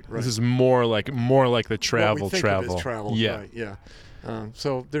first part. Right? This is more like the travel. What we think of as travel. Yeah. Right, yeah.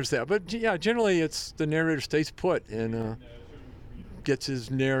 So there's that. But yeah, generally it's the narrator stays put and gets his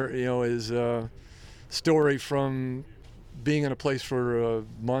story from being in a place for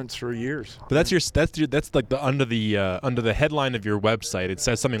months or years. But that's like under the headline of your website. It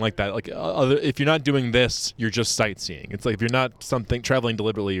says something like that. Like if you're not doing this, you're just sightseeing. It's like if you're not traveling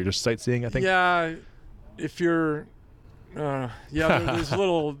deliberately, you're just sightseeing. I think. Yeah, if you're, there's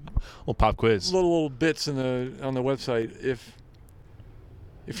little pop quiz. Little bits on the website.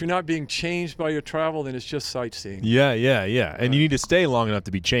 if you're not being changed by your travel, then it's just sightseeing. Yeah. And you need to stay long enough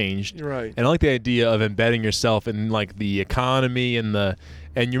to be changed. You're right. And I like the idea of embedding yourself in like the economy and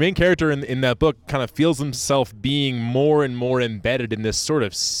your main character in that book kind of feels himself being more and more embedded in this sort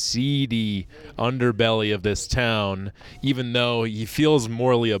of seedy underbelly of this town, even though he feels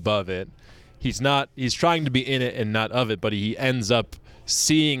morally above it. He's trying to be in it and not of it, but he ends up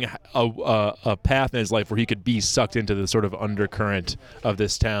seeing a path in his life where he could be sucked into the sort of undercurrent of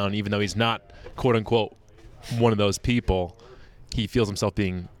this town, even though he's not, quote unquote, one of those people. He feels himself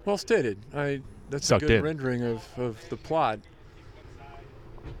being Well stated. That's sucked a good in. rendering of the plot.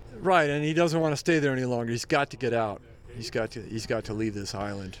 Right, and he doesn't want to stay there any longer. He's got to get out. He's got to leave this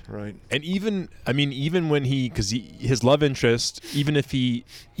island, right? And even when his love interest, even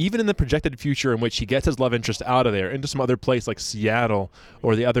in the projected future in which he gets his love interest out of there into some other place like Seattle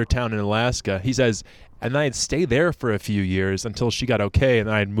or the other town in Alaska, he says, and I'd stay there for a few years until she got okay and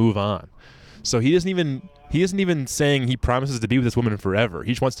then I'd move on. So he isn't even saying he promises to be with this woman forever.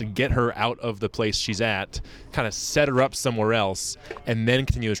 He just wants to get her out of the place she's at, kind of set her up somewhere else, and then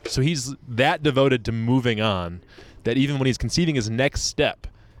continue. So he's that devoted to moving on that even when he's conceiving his next step,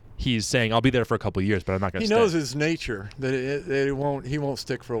 he's saying, "I'll be there for a couple of years, but I'm not going to stay." He knows his nature that he won't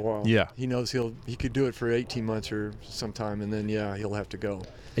stick for a while. Yeah. He knows he could do it for 18 months or sometime, and then he'll have to go.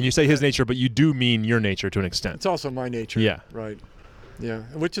 And you say his nature, but you do mean your nature to an extent. It's also my nature. Yeah. Right. Yeah,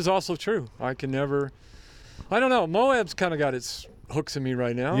 which is also true. I don't know. Moab's kind of got its hooks in me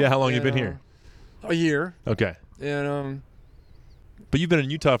right now. Yeah, how long you been here? A year. Okay. And But you've been in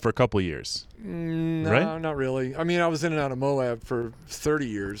Utah for a couple of years. no, Right? not really. I mean, I was in and out of Moab for 30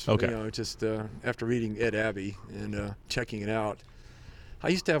 years. Okay. Just after reading Ed Abbey and checking it out. I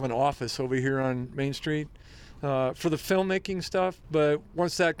used to have an office over here on Main Street for the filmmaking stuff, but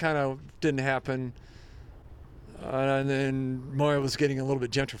once that kind of didn't happen, and then Moab was getting a little bit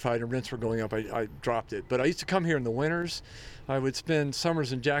gentrified and rents were going up, I dropped it. But I used to come here in the winters. I would spend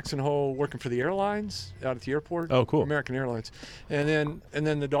summers in Jackson Hole working for the airlines out at the airport. Oh, cool. American Airlines. And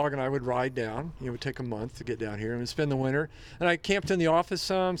then the dog and I would ride down. It would take a month to get down here and spend the winter. And I camped in the office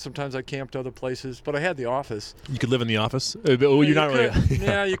some. Sometimes I camped other places, but I had the office. You could live in the office? Oh, you're not could. really.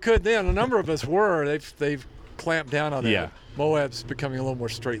 Yeah, you could then. A number of us were. They've clamped down on that. Yeah. Moab's becoming a little more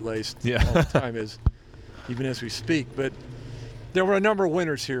straight-laced Yeah. all the time, even as we speak. But there were a number of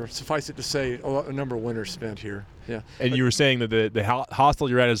winters here. Suffice it to say, a number of winters spent here. Yeah. And you were saying that the hostel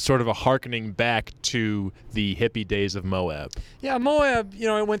you're at is sort of a hearkening back to the hippie days of Moab. Yeah, Moab,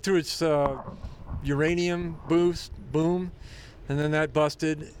 it went through its uranium boom, and then that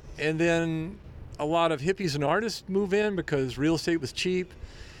busted. And then a lot of hippies and artists move in because real estate was cheap.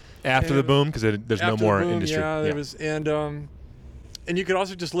 After the boom, because there's no After more the boom, industry. Yeah, there was, and you could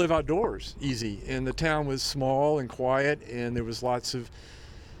also just live outdoors easy. And the town was small and quiet, and there was lots of.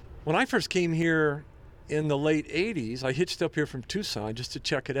 When I first came here in the late 80s, I hitched up here from Tucson just to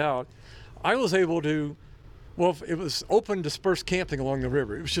check it out. I was able to, it was open dispersed camping along the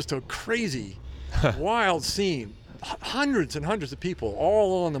river. It was just a crazy, wild scene. Hundreds and hundreds of people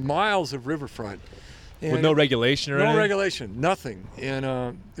all along the miles of riverfront. And with no regulation or anything? No regulation, nothing. And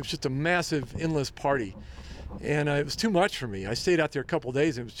it was just a massive endless party. And it was too much for me. I stayed out there a couple of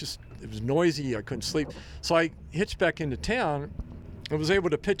days. It was noisy. I couldn't sleep. So I hitched back into town. I was able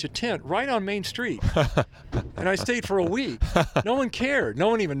to pitch a tent right on Main Street. And I stayed for a week. No one cared. No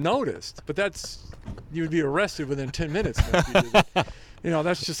one even noticed. But you would be arrested within 10 minutes.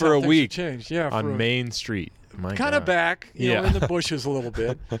 That's just for how a things week. have changed. Yeah, on Main Street. My kind of God. back, Yeah. in the bushes a little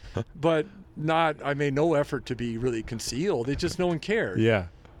bit, but I made no effort to be really concealed. It just no one cared. Yeah.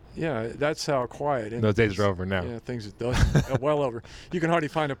 Yeah, that's how quiet. And Those days are over now. Yeah, things are well over. You can hardly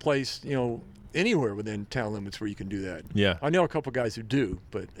find a place, anywhere within town limits where you can do that. Yeah. I know a couple guys who do,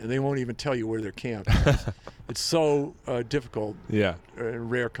 and they won't even tell you where they're camped. It's so difficult, Yeah.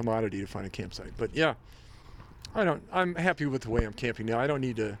 rare commodity to find a campsite. But yeah, I'm happy with the way I'm camping now. I don't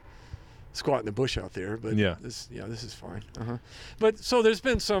need to squat in the bush out there, but Yeah. this is fine. But so there's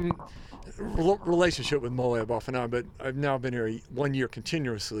been some relationship with Moab off and on, but I've now been here 1 year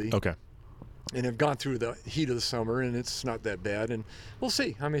continuously. Okay. And have gone through the heat of the summer, and it's not that bad. And we'll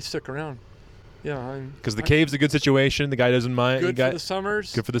see. I may stick around. Yeah, Because the cave's a good situation. The guy doesn't mind. good for the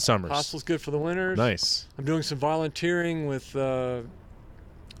summers. Good for the summers. Hostel's good for the winters. Nice. I'm doing some volunteering with some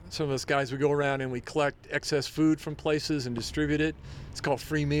of us guys. We go around and we collect excess food from places and distribute it. It's called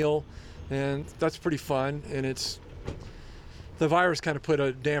Free Meal, and that's pretty fun. And the virus kind of put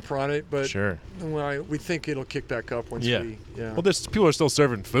a damper on it, but Sure. we think it'll kick back up once Yeah. Well, people are still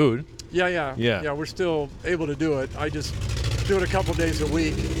serving food. Yeah, we're still able to do it. I just do it a couple days a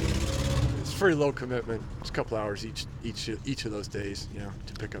week. It's very low commitment. It's a couple hours each of those days,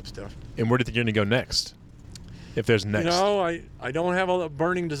 to pick up stuff. And where do you think you're going to go next? If there's next. I don't have a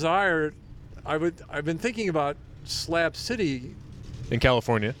burning desire. I've been thinking about Slab City. In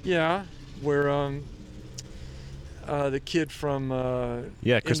California. Yeah, where the kid from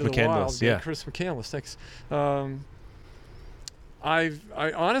Chris Into the McCandless. Wild, Yeah. Chris McCandless. Thanks. I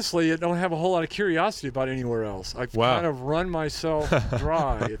honestly don't have a whole lot of curiosity about anywhere else. I've Wow. kind of run myself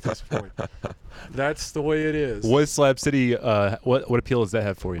dry at this point. That's the way it is. What is Slab City? What appeal does that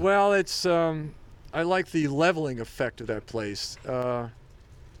have for you? Well, it's I like the leveling effect of that place.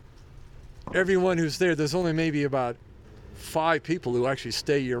 Everyone who's there's only maybe about 5 people who actually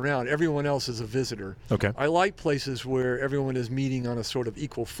stay year-round. Everyone else is a visitor. Okay. I like places where everyone is meeting on a sort of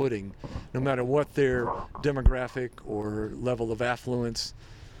equal footing, no matter what their demographic or level of affluence.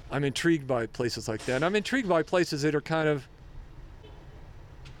 I'm intrigued by places like that. And I'm intrigued by places that are kind of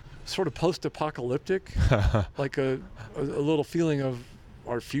sort of post-apocalyptic, like a little feeling of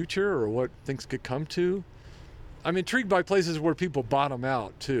our future or what things could come to. I'm intrigued by places where people bottom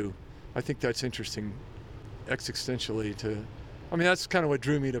out, too. I think that's interesting existentially that's kind of what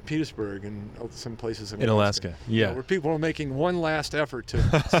drew me to Petersburg and some places in Alaska. Yeah. where people are making one last effort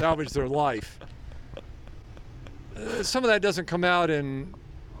to salvage their life. Some of that doesn't come out in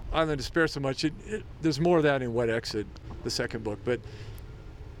Island of Despair so much. There's more of that in Wet Exit, the second book, but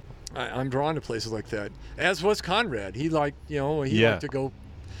I'm drawn to places like that, as was Conrad. He liked to go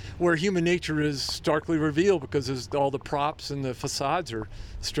where human nature is starkly revealed because all the props and the facades are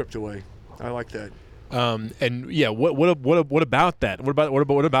stripped away. I like that. What about that?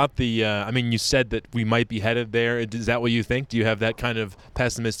 What about the? You said that we might be headed there. Is that what you think? Do you have that kind of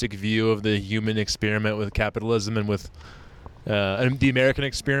pessimistic view of the human experiment with capitalism and with and the American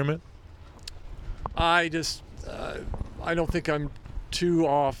experiment? I don't think I'm too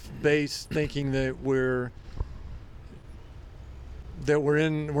off base thinking that we're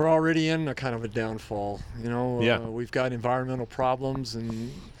already in a kind of a downfall. We've got environmental problems,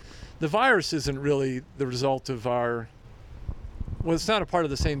 and the virus isn't really the result of it's not a part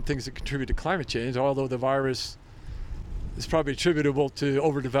of the same things that contribute to climate change, although the virus is probably attributable to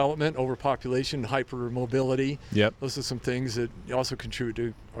overdevelopment, overpopulation, hypermobility. Yep. Those are some things that also contribute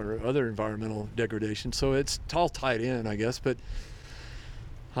to our other environmental degradation. So it's all tied in, I guess. But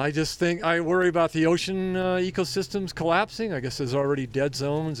I just think I worry about the ocean ecosystems collapsing. I guess there's already dead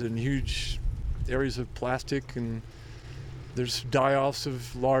zones and huge areas of plastic, and there's die-offs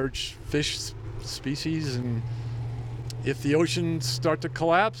of large fish species. And if the oceans start to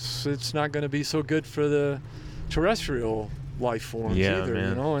collapse, it's not going to be so good for the terrestrial life forms either,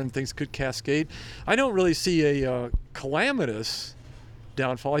 man. And things could cascade. I don't really see a calamitous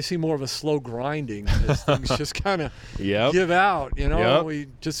downfall. I see more of a slow grinding as things just kind of give out, Yep. We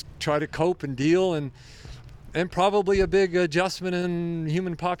just try to cope and deal, and probably a big adjustment in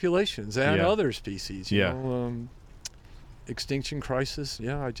human populations and other species, extinction crisis.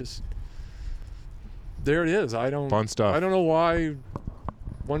 There it is. Fun stuff. I don't know why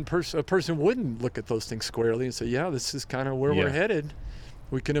a person wouldn't look at those things squarely and say, this is kind of where we're headed.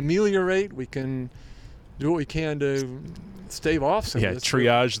 We can ameliorate, we can do what we can to stave off some of this.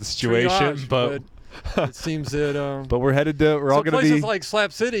 Triage the situation, but it seems that but we're headed to we're all going to be places like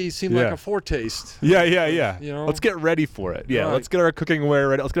Slab City seem like a foretaste. Yeah. Let's get ready for it. Yeah, Right. Let's get our cookware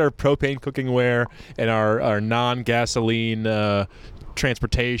ready. Let's get our propane cookware and our non-gasoline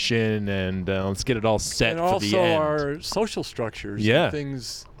transportation, and let's get it all set And for the end. also our social structures. Yeah. And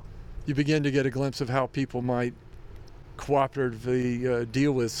things, you begin to get a glimpse of how people might cooperatively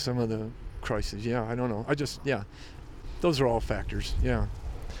deal with some of the crises. I don't know. Those are all factors.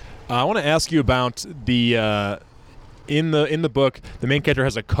 I want to ask you about the in the book. The main character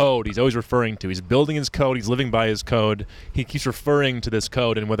has a code he's always referring to. He's building his code. He's living by his code. He keeps referring to this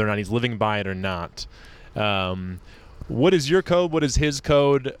code and whether or not he's living by it or not. What is your code? What is his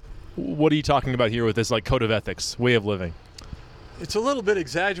code? What are you talking about here with this code of ethics, way of living? It's a little bit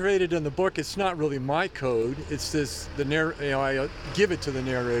exaggerated in the book. It's not really my code. It's I give it to the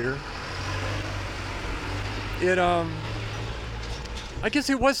narrator. I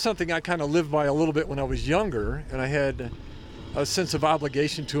guess it was something I kind of lived by a little bit when I was younger, and I had a sense of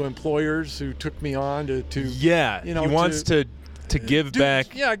obligation to employers who took me on to he wants to give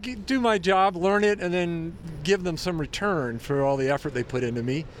back. Do my job, learn it, and then give them some return for all the effort they put into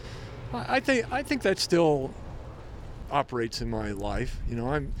me. I think that still operates in my life.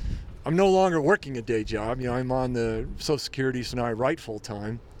 I'm no longer working a day job. I'm on the Social Security, so now I write full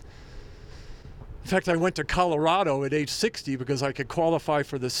time. In fact, I went to Colorado at age 60 because I could qualify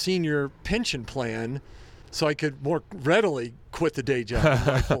for the senior pension plan, so I could more readily quit the day job and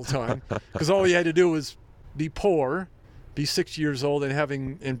write full time. Because all you had to do was be poor, be 6 years old,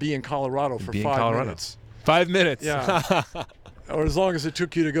 and be in Colorado for Be in 5 Colorado. minutes. 5 minutes. Yeah. Or as long as it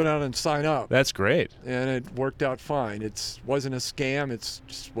took you to go down and sign up. That's great. And it worked out fine. It wasn't a scam. It's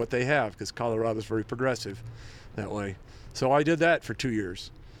just what they have, because Colorado's very progressive that way. So I did that for 2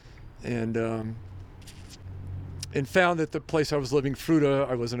 years, and found that the place I was living, Fruta,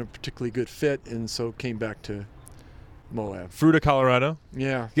 I wasn't a particularly good fit, and so came back to Moab. Fruta, Colorado.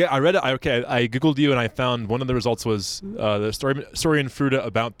 Yeah. Yeah, I read it. I Googled you, and I found one of the results was the story in Fruta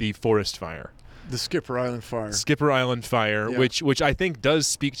about the forest fire. The Skipper Island fire. Skipper Island fire, Yeah. which I think does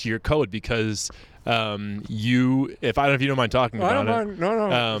speak to your code, because if I don't know if you don't mind talking I about don't it. mind.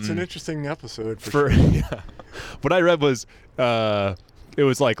 No. It's an Um, interesting episode for For sure. yeah. What I read was it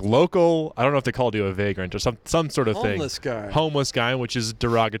was like local. I don't know if they called you a vagrant or some sort of Homeless thing. guy. Homeless guy, which is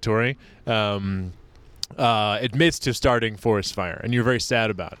derogatory. Admits to starting forest fire, and you're very sad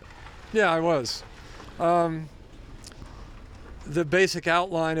about it. Yeah, I was. The basic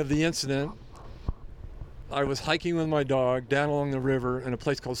outline of the incident, I was hiking with my dog down along the river in a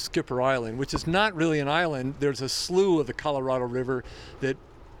place called Skipper Island, which is not really an island. There's a slough of the Colorado River that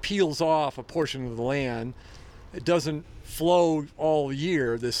peels off a portion of the land. It doesn't flow all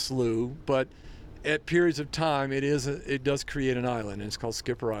year, this slough, but at periods of time it does create an island, and it's called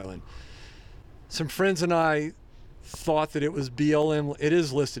Skipper Island. Some friends and I thought that it was BLM. It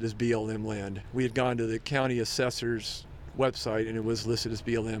is listed as BLM land. We had gone to the county assessor's website, and it was listed as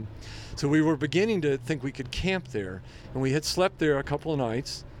BLM. So we were beginning to think we could camp there, and we had slept there a couple of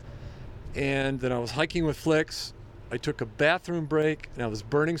nights. And then I was hiking with Flicks. I took a bathroom break, and I was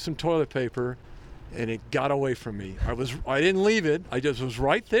burning some toilet paper, and it got away from me. I didn't leave it. I just was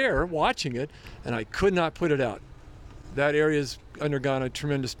right there watching it, and I could not put it out. That area's undergone a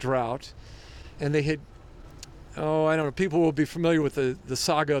tremendous drought, and they had, I don't know, people will be familiar with the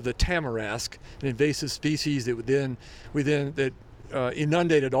saga of the tamarask, an invasive species that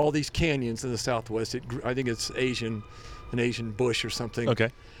inundated all these canyons in the Southwest. I think it's an Asian bush or something. Okay.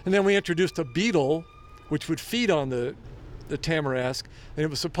 And then we introduced a beetle, which would feed on the tamarask, and it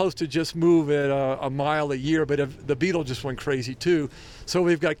was supposed to just move at a mile a year, but the beetle just went crazy too. So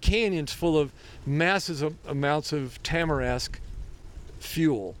we've got canyons full of massive amounts of tamarask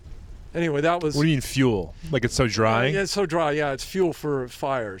fuel. Anyway, that was... What do you mean fuel? Like it's so dry? Yeah, it's so dry. Yeah, it's fuel for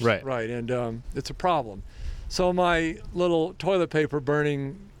fires. Right. Right, and it's a problem. So my little toilet paper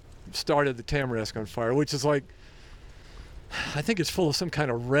burning started the tamarask on fire, which is like, I think it's full of some kind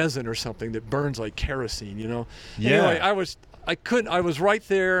of resin or something that burns like kerosene, you know? Yeah. Anyway, I was right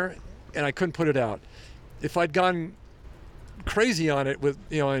there, and I couldn't put it out. If I'd gone crazy on it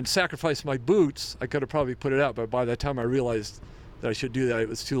and sacrificed my boots, I could have probably put it out, but by the time I realized that I should do that, it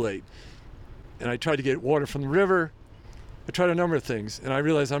was too late. And I tried to get water from the river. I tried a number of things, and I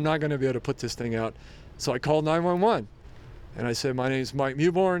realized I'm not going to be able to put this thing out. So I called 911, and I said, my name is Mike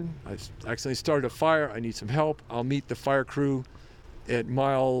Mewborn. I accidentally started a fire. I need some help. I'll meet the fire crew at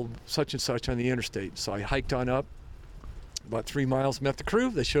mile such and such on the interstate. So I hiked on up about 3 miles, met the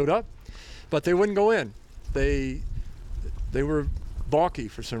crew. They showed up, but they wouldn't go in. They were balky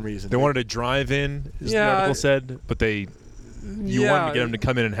for some reason. They wanted to drive in, as the Yeah, article said, but you wanted to get them to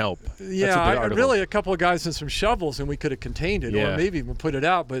come in and help. That's what the Yeah, article- really a couple of guys and some shovels, and we could have contained it, Yeah. or maybe even put it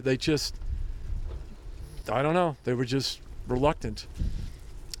out, but they just, I don't know, they were just reluctant.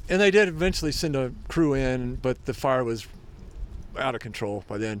 And they did eventually send a crew in, but the fire was out of control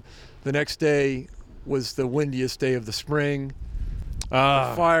by then. The next day was the windiest day of the spring.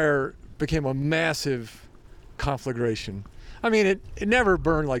 The fire became a massive conflagration. I mean, it never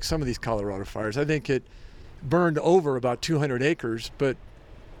burned like some of these Colorado fires. I think it burned over about 200 acres, but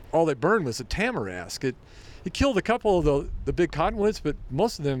all that burned was the tamarask. It killed a couple of the big cottonwoods, but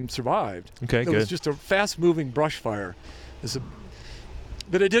most of them survived. Okay, It good. was just a fast-moving brush fire.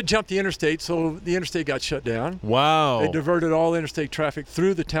 But it did jump the interstate, so the interstate got shut down. Wow. They diverted all interstate traffic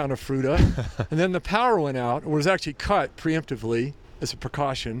through the town of Fruta, and then the power went out, or was actually cut preemptively as a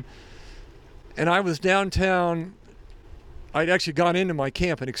precaution. And I was downtown. I'd actually gone into my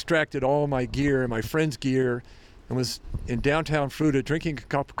camp and extracted all my gear and my friend's gear, and was in downtown Fruta drinking a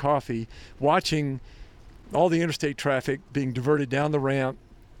cup of coffee, watching all the interstate traffic being diverted down the ramp,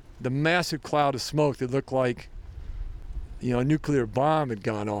 the massive cloud of smoke that looked like a nuclear bomb had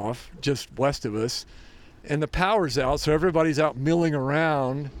gone off just west of us, and the power's out, so everybody's out milling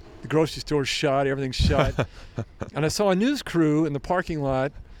around. The grocery store's shut, everything's shut. And I saw a news crew in the parking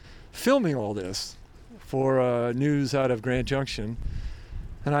lot filming all this for news out of Grand Junction.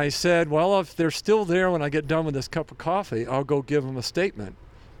 And I said, well, if they're still there when I get done with this cup of coffee, I'll go give them a statement.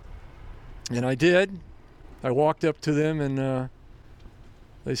 And I did. I walked up to them and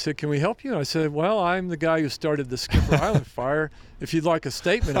They said, "Can we help you?" And I said, "Well, I'm the guy who started the Skipper Island fire. If you'd like a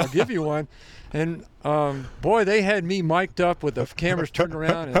statement, I'll give you one." And boy, they had me mic'd up with the cameras turned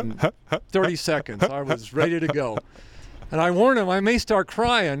around in 30 seconds. I was ready to go. And I warned them I may start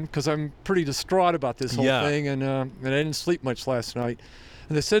crying because I'm pretty distraught about this whole Yeah. thing, and I didn't sleep much last night.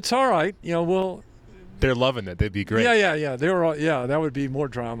 And they said, "It's all right. We'll." They're loving it. They'd be great. Yeah. They were all, that would be more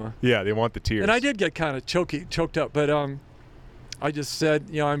drama. Yeah, they want the tears. And I did get kind of choked up, but I just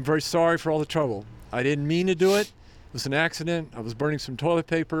said, I'm very sorry for all the trouble. I didn't mean to do it. It was an accident. I was burning some toilet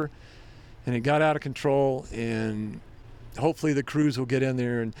paper, and it got out of control. And hopefully the crews will get in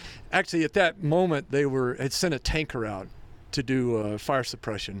there. And actually, at that moment, they had sent a tanker out to do fire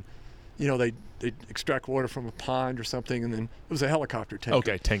suppression. They'd extract water from a pond or something, and then it was a helicopter tanker.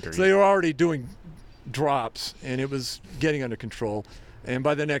 Okay, tanker. So they were already doing drops, and it was getting under control. And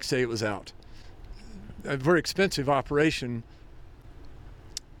by the next day, it was out. A very expensive operation,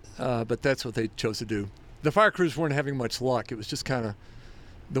 but that's what they chose to do. The fire crews weren't having much luck. It was just kind of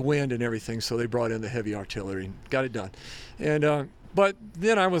the wind and everything, so they brought in the heavy artillery and got it done. And but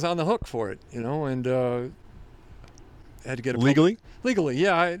then I was on the hook for it, and had to get a Legally? Legally,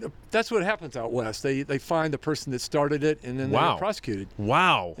 yeah. That's what happens out west. They find the person that started it, and then Wow. they're prosecuted.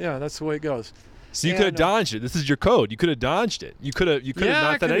 Wow. Yeah, that's the way it goes. So you And, could have dodged it. This is your code. You could have dodged it. You could have I not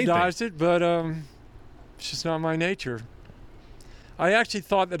done could have anything. dodged it, but it's just not my nature. I actually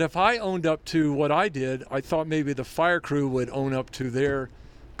thought that if I owned up to what I did, I thought maybe the fire crew would own up to their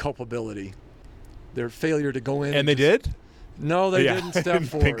culpability, their failure to go in. And they just- did? No, they Yeah, didn't I step didn't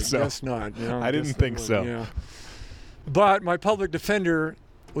forward. think so. Guess not. I didn't guess think they so. wouldn't, yeah. But my public defender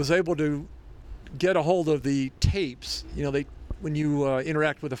was able to get a hold of the tapes. When you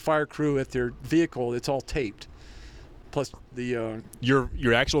interact with a fire crew at their vehicle, it's all taped. Plus the Your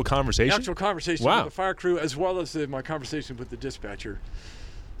actual conversation? actual conversation Wow. with the fire crew, as well as my conversation with the dispatcher.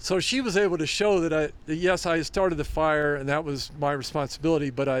 So she was able to show that yes, I started the fire, and that was my responsibility.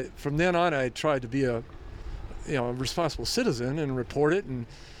 But from then on, I tried to be a responsible citizen and report it, and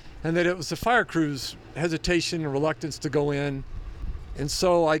that it was the fire crew's hesitation and reluctance to go in. And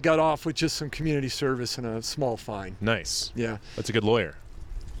so I got off with just some community service and a small fine. Nice. Yeah. That's a good lawyer.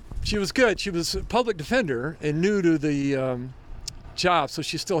 She was good. She was a public defender and new to the job, so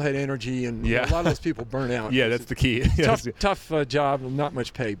she still had energy, and Yeah. a lot of those people burn out. Yeah, that's the key. Tough job, not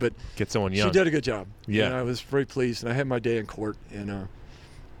much pay, but Get someone young. she did a good job. Yeah. And I was very pleased, and I had my day in court, and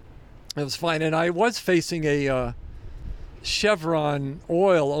it was fine. And I was facing a Chevron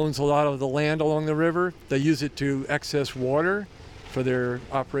Oil owns a lot of the land along the river. They use it to access water for their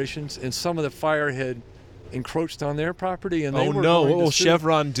operations, and some of the fire had encroached on their property, and they Oh were no! going What to will sue.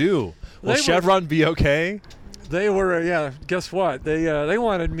 Chevron do? Will They were- Chevron be okay? They were, guess what? They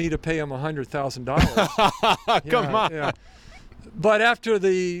wanted me to pay them $100,000. Come on. Yeah. But after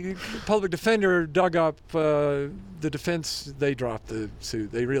the public defender dug up the defense, they dropped the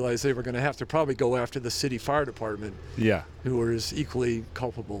suit. They realized they were going to have to probably go after the city fire department, Yeah. who were as equally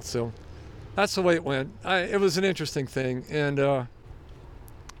culpable. So that's the way it went. It was an interesting thing, and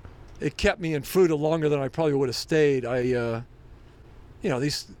it kept me in Fruita longer than I probably would have stayed. The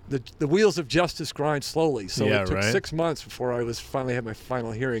wheels of justice grind slowly. So Yeah, it took right. 6 months before I was finally had my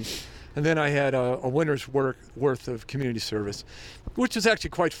final hearing. And then I had a winter's worth of community service, which was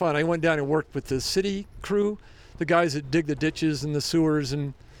actually quite fun. I went down and worked with the city crew, the guys that dig the ditches and the sewers,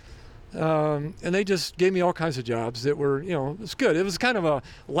 and they just gave me all kinds of jobs that were, it was good. It was kind of a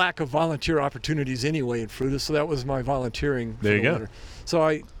lack of volunteer opportunities anyway in Fruita, so that was my volunteering for There you the go. winter.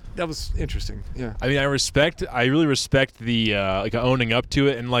 So that was interesting. Yeah. I mean, I really respect the like owning up to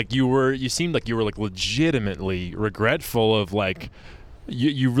it, and like you seemed like you were like legitimately regretful of like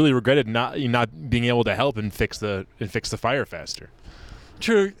you really regretted not being able to help and fix the fire faster.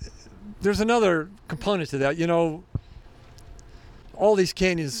 True. There's another component to that. All these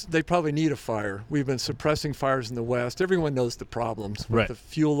canyons, they probably need a fire. We've been suppressing fires in the West. Everyone knows the problems with Right. the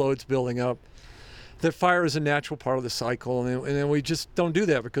fuel loads building up. That fire is a natural part of the cycle, and then we just don't do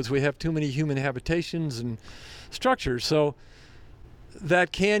that because we have too many human habitations and structures. So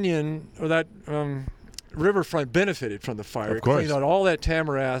that canyon or that riverfront benefited from the fire. Of It course. cleaned out all that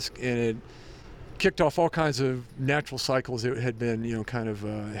tamarask, and it kicked off all kinds of natural cycles that had been, kind of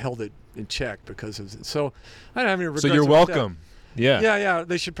held it in check because of it. So I don't have any regrets. So you're about that. welcome. Yeah. Yeah.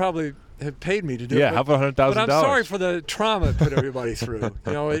 They should probably have paid me to do it. Yeah. but- How about $100,000? but I'm sorry for the trauma it put everybody through.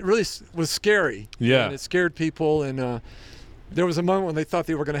 It really was scary. Yeah. And it scared people. And there was a moment when they thought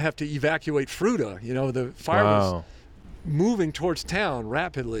they were going to have to evacuate Fruita. The fire was Wow. moving towards town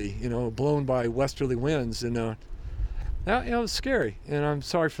rapidly, blown by westerly winds. And it was scary. And I'm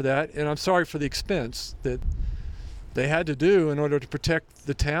sorry for that. And I'm sorry for the expense that they had to do in order to protect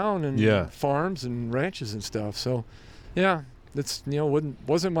the town and Yeah. farms and ranches and stuff. So, yeah, it's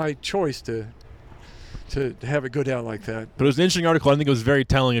wasn't my choice to have it go down like that. But it was an interesting article. I think it was very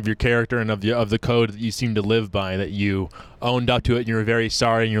telling of your character and of the code that you seem to live by, that you owned up to it and you were very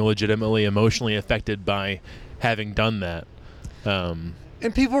sorry and you're legitimately emotionally affected by having done that.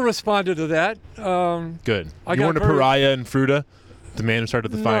 And people responded to that. Good. I You got weren't a very- pariah in Fruta, the man who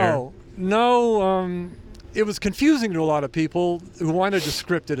started the fire? No. It was confusing to a lot of people who wanted to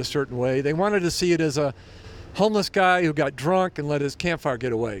script it a certain way. They wanted to see it as a homeless guy who got drunk and let his campfire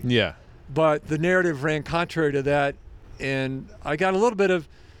get away. Yeah. But the narrative ran contrary to that, and I got a little bit of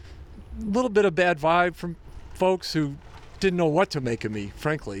bad vibe from folks who didn't know what to make of me.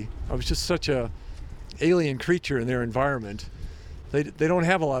 Frankly, I was just such a alien creature in their environment. They don't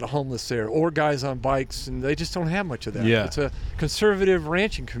have a lot of homeless there, or guys on bikes, and they just don't have much of that. Yeah. It's a conservative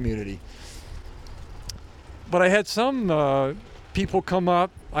ranching community. But I had some people come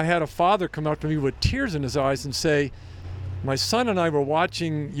up. I had a father come up to me with tears in his eyes and say, "My son and I were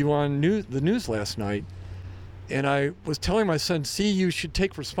watching you on the news last night, and I was telling my son, see, you should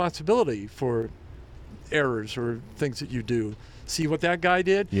take responsibility for errors or things that you do. See what that guy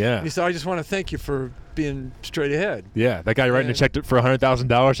did?" Yeah. And he said, "I just want to thank you for being straight ahead." Yeah, that guy writing a And- check for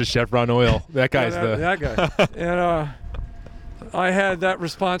 $100,000 to Chevron Oil. That guy's that guy. And I had that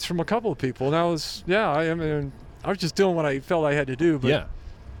response from a couple of people, and I was just doing what I felt I had to do. But yeah.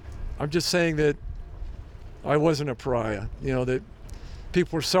 I'm just saying that I wasn't a pariah. That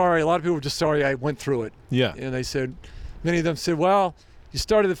people were sorry. A lot of people were just sorry I went through it. Yeah. And they said, many of them said, "Well, you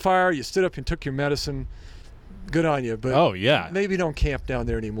started the fire, you stood up and took your medicine. Good on you, but Oh, yeah. maybe don't camp down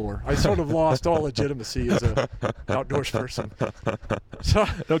there anymore." I sort of lost all legitimacy as a outdoors person. So,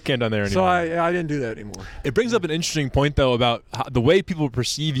 Don't camp down there so anymore. I didn't do that anymore. It brings up an interesting point, though, about the way people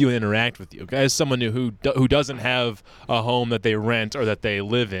perceive you and interact with you. As someone who doesn't have a home that they rent or that they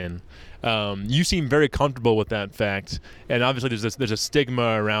live in, you seem very comfortable with that fact. And obviously, there's a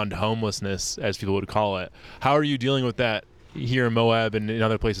stigma around homelessness, as people would call it. How are you dealing with that here in Moab and in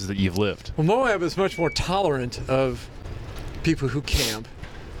other places that you've lived? Well, Moab is much more tolerant of people who camp.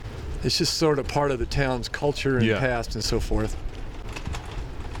 It's just sort of part of the town's culture and Yeah. past and so forth.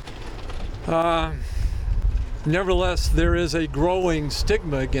 Nevertheless, there is a growing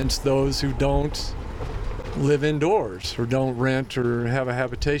stigma against those who don't live indoors or don't rent or have a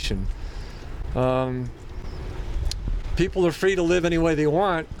habitation. People are free to live any way they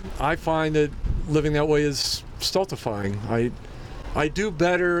want. I find that living that way is stultifying. I do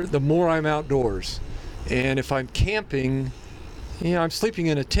better the more I'm outdoors. And if I'm camping, I'm sleeping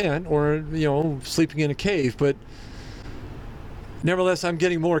in a tent or, sleeping in a cave, but nevertheless, I'm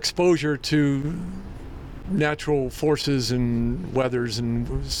getting more exposure to natural forces and weathers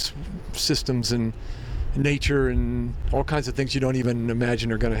and systems and nature and all kinds of things you don't even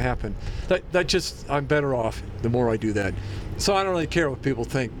imagine are going to happen. I'm better off the more I do that. So I don't really care what people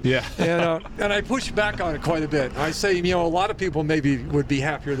think. Yeah. And I push back on it quite a bit. I say, a lot of people maybe would be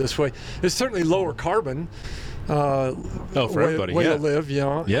happier this way. It's certainly lower carbon. For everybody, way yeah. to live,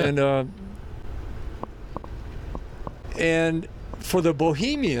 Yeah. And for the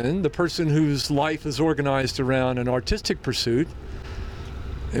bohemian, the person whose life is organized around an artistic pursuit,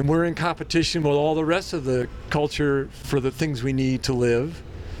 and we're in competition with all the rest of the culture for the things we need to live,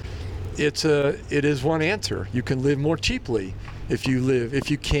 it is one answer. You can live more cheaply if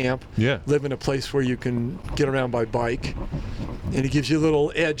you camp, Yeah. live in a place where you can get around by bike, and it gives you a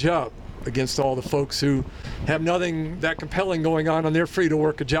little edge up against all the folks who have nothing that compelling going on, and they're free to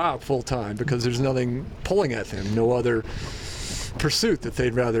work a job full time because there's nothing pulling at them, no other pursuit that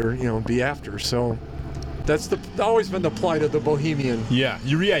they'd rather be after. So that's always been the plight of the bohemian. Yeah,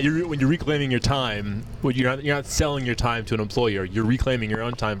 when you're reclaiming your time, you're not selling your time to an employer. You're reclaiming your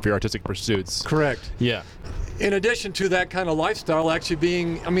own time for your artistic pursuits. Correct. Yeah, In addition to that kind of lifestyle actually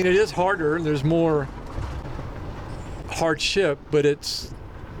it is harder and there's more hardship, but it's,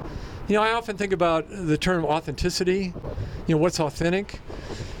 I often think about the term authenticity. What's authentic?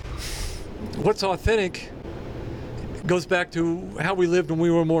 What's authentic goes back to how we lived when we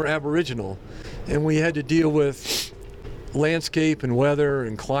were more aboriginal, and we had to deal with landscape and weather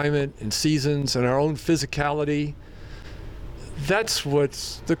and climate and seasons and our own physicality. That's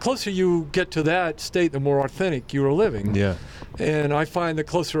the closer you get to that state, the more authentic you are living. yeah. And I find the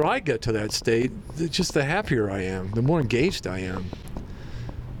closer I get to that state, just the happier I am, the more engaged I am.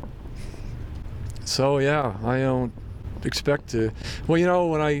 So yeah, I don't expect to. Well, you know,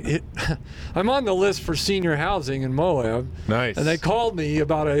 when I'm on the list for senior housing in Moab. Nice. And they called me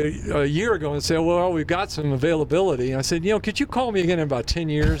about a year ago and said, well, we've got some availability. And I said, you know, could you call me again in about 10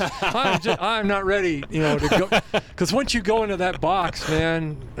 years? I'm not ready, you know, to go. Because once you go into that box,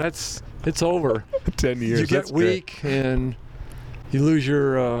 man, it's over. 10 years. You get that's great. weak and you lose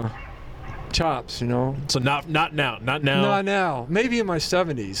your chops, you know. So not now. Not now. Not now. Maybe in my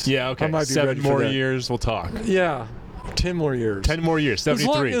 70s. Yeah, okay. I might be 7 ready for more that. years, we'll talk. Yeah. 10 more years. 10 more years,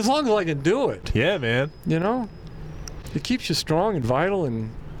 73. As long as I can do it. Yeah, man. You know? It keeps you strong and vital,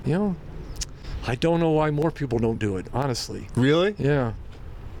 and, you know, I don't know why more people don't do it, honestly. Really? Yeah.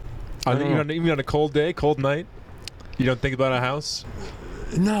 Even on a cold day, cold night, you don't think about a house?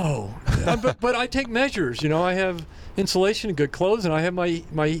 No. but I take measures. You know, I have insulation and good clothes, and I have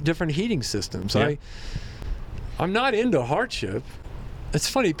my different heating systems. Yeah. I'm not into hardship. It's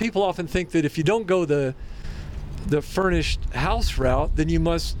funny. People often think that if you don't go the furnished house route, then you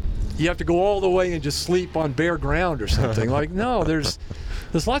have to go all the way and just sleep on bare ground or something. Like, no, there's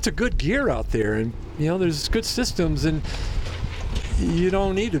lots of good gear out there, and, you know, there's good systems, and you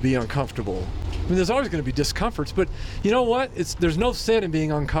don't need to be uncomfortable. I mean, there's always going to be discomforts, but you know what? There's no sin in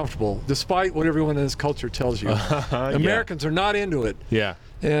being uncomfortable, despite what everyone in this culture tells you. Americans are not into it. Yeah.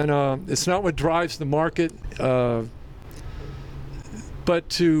 And it's not what drives the market. But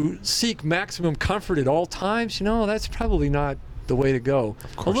to seek maximum comfort at all times, you know, that's probably not the way to go.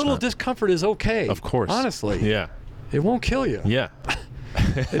 course A little not. discomfort is okay. Of course. Honestly. Yeah. It won't kill you. Yeah.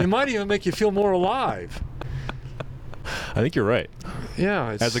 And it might even make you feel more alive. I think you're right.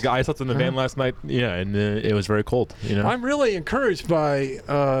 Yeah. As a guy, I slept in the van last night. Yeah, and it was very cold. You know. I'm really encouraged by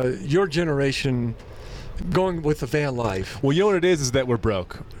your generation going with the van life. Well, you know what it is that we're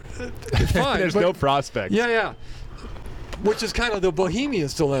broke. Fine, There's but- no prospect. Yeah. Which is kind of the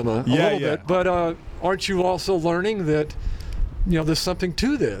bohemian's dilemma a little bit. But aren't you also learning that, you know, there's something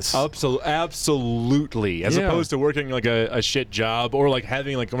to this? Absolutely. As Yeah. opposed to working like a shit job, or like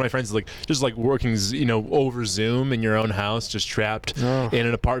having like one of my friends like just like working, you know, over Zoom in your own house, just trapped in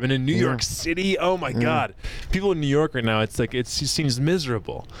an apartment in New York City. Oh my God, people in New York right now, it's like it seems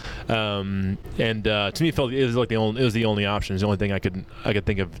miserable. And to me, it was like the only option. It was the only thing I could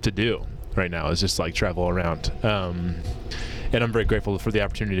think of to do right now is just like travel around. And I'm very grateful for the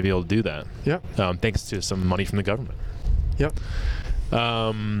opportunity to be able to do that. Yep. Thanks to some money from the government. Yep.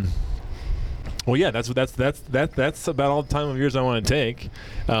 Well, yeah, that's about all the time of yours I want to take.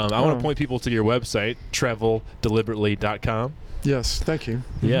 I want to point people to your website, traveldeliberately.com. Yes. Thank you.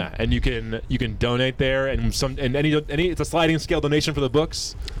 Yeah, and you can donate there, and any it's a sliding scale donation for the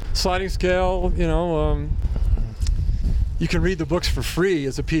books. Sliding scale. You know. You can read the books for free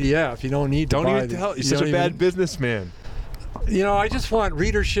as a PDF. You don't need to Don't buy even tell. You're you such a don't bad even- businessman. You know, I just want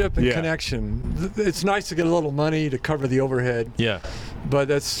readership and Yeah. connection. It's nice to get a little money to cover the overhead, Yeah. but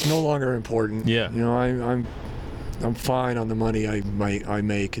that's no longer important. Yeah. You know, I'm fine on the money I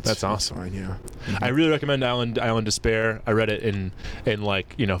make. That's awesome. Fine, yeah. I really recommend Island Despair. I read it in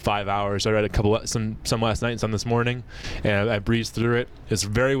like 5 hours. I read some last night and some this morning, and I breezed through it. It's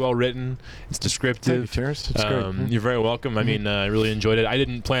very well written. It's descriptive. Thank you, Terrence. It's great. You're very welcome. I mean, I really enjoyed it. I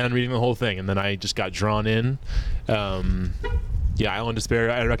didn't plan on reading the whole thing, and then I just got drawn in. Yeah, Island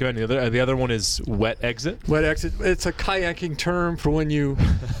Despair. I recommend the other one is Wet Exit. Wet exit. It's a kayaking term for when you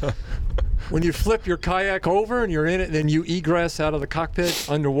flip your kayak over and you're in it, and then you egress out of the cockpit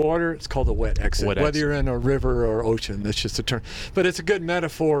underwater. It's called a wet exit. Wet Whether exit. you're in a river or ocean, that's just a term. But it's a good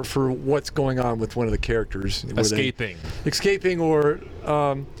metaphor for what's going on with one of the characters. where they- escaping or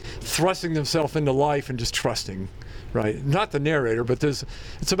thrusting themselves into life and just trusting. Right, not the narrator, but it's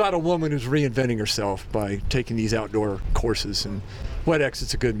about a woman who's reinventing herself by taking these outdoor courses, and Wet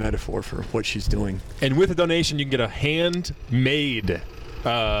Exit's a good metaphor for what she's doing. And with a donation, you can get a handmade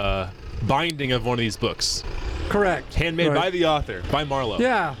binding of one of these books. Correct. Handmade Right. by the author, by Marlowe.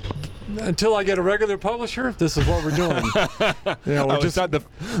 Yeah. Until I get a regular publisher, this is what we're doing. We're It's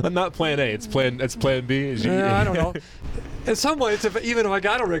not plan A. It's plan B. I don't know. In some ways, even if I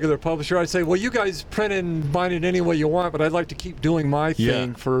got a regular publisher, I'd say, well, you guys print and bind it any way you want, but I'd like to keep doing my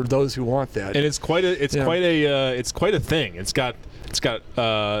thing for those who want that. And it's quite a thing. It's got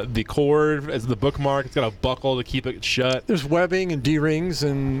the cord as the bookmark. It's got a buckle to keep it shut. There's webbing and D-rings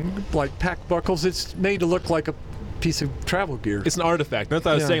and like pack buckles. It's made to look like a piece of travel gear. It's an artifact. That's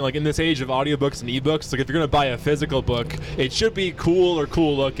what I was saying. Like in this age of audiobooks and ebooks, like if you're gonna buy a physical book, it should be cool or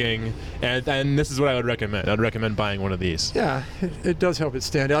cool looking. And this is what I would recommend. I'd recommend buying one of these. Yeah, it does help it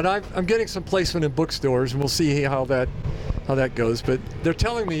stand out. I'm getting some placement in bookstores, and we'll see how that goes. But they're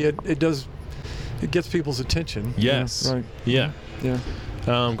telling me it gets people's attention. Yes. Yeah, right. Yeah. Yeah.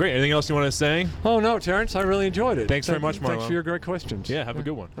 Great. Anything else you want to say? Oh, no, Terrence, I really enjoyed it. Thanks very much, Thanks Marlo. for your great questions. Yeah, have a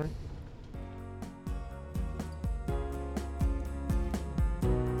good one. All right.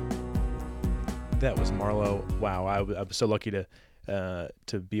 That was Marlo. Wow, I was so lucky to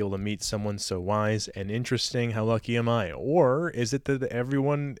be able to meet someone so wise and interesting. How lucky am I? Or is it that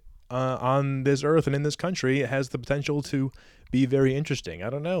everyone on this earth and in this country has the potential to be very interesting? I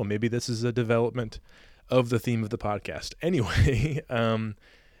don't know. Maybe this is a development of the theme of the podcast. Anyway,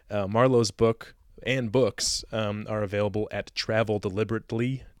 Marlo's book and books are available at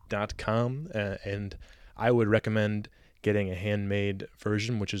traveldeliberately.com, and I would recommend getting a handmade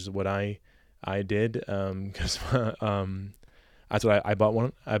version, which is what I did, because that's what I bought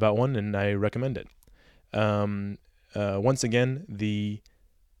one. I bought one, and I recommend it. Once again, the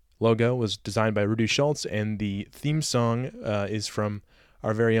logo was designed by Rudy Schultz, and the theme song is from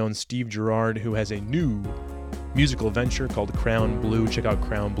our very own Steve Gerard, who has a new musical venture called Crown Blue. Check out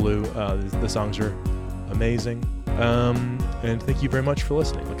Crown Blue. The songs are amazing. And thank you very much for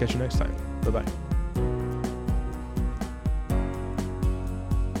listening. I'll catch you next time. Bye-bye.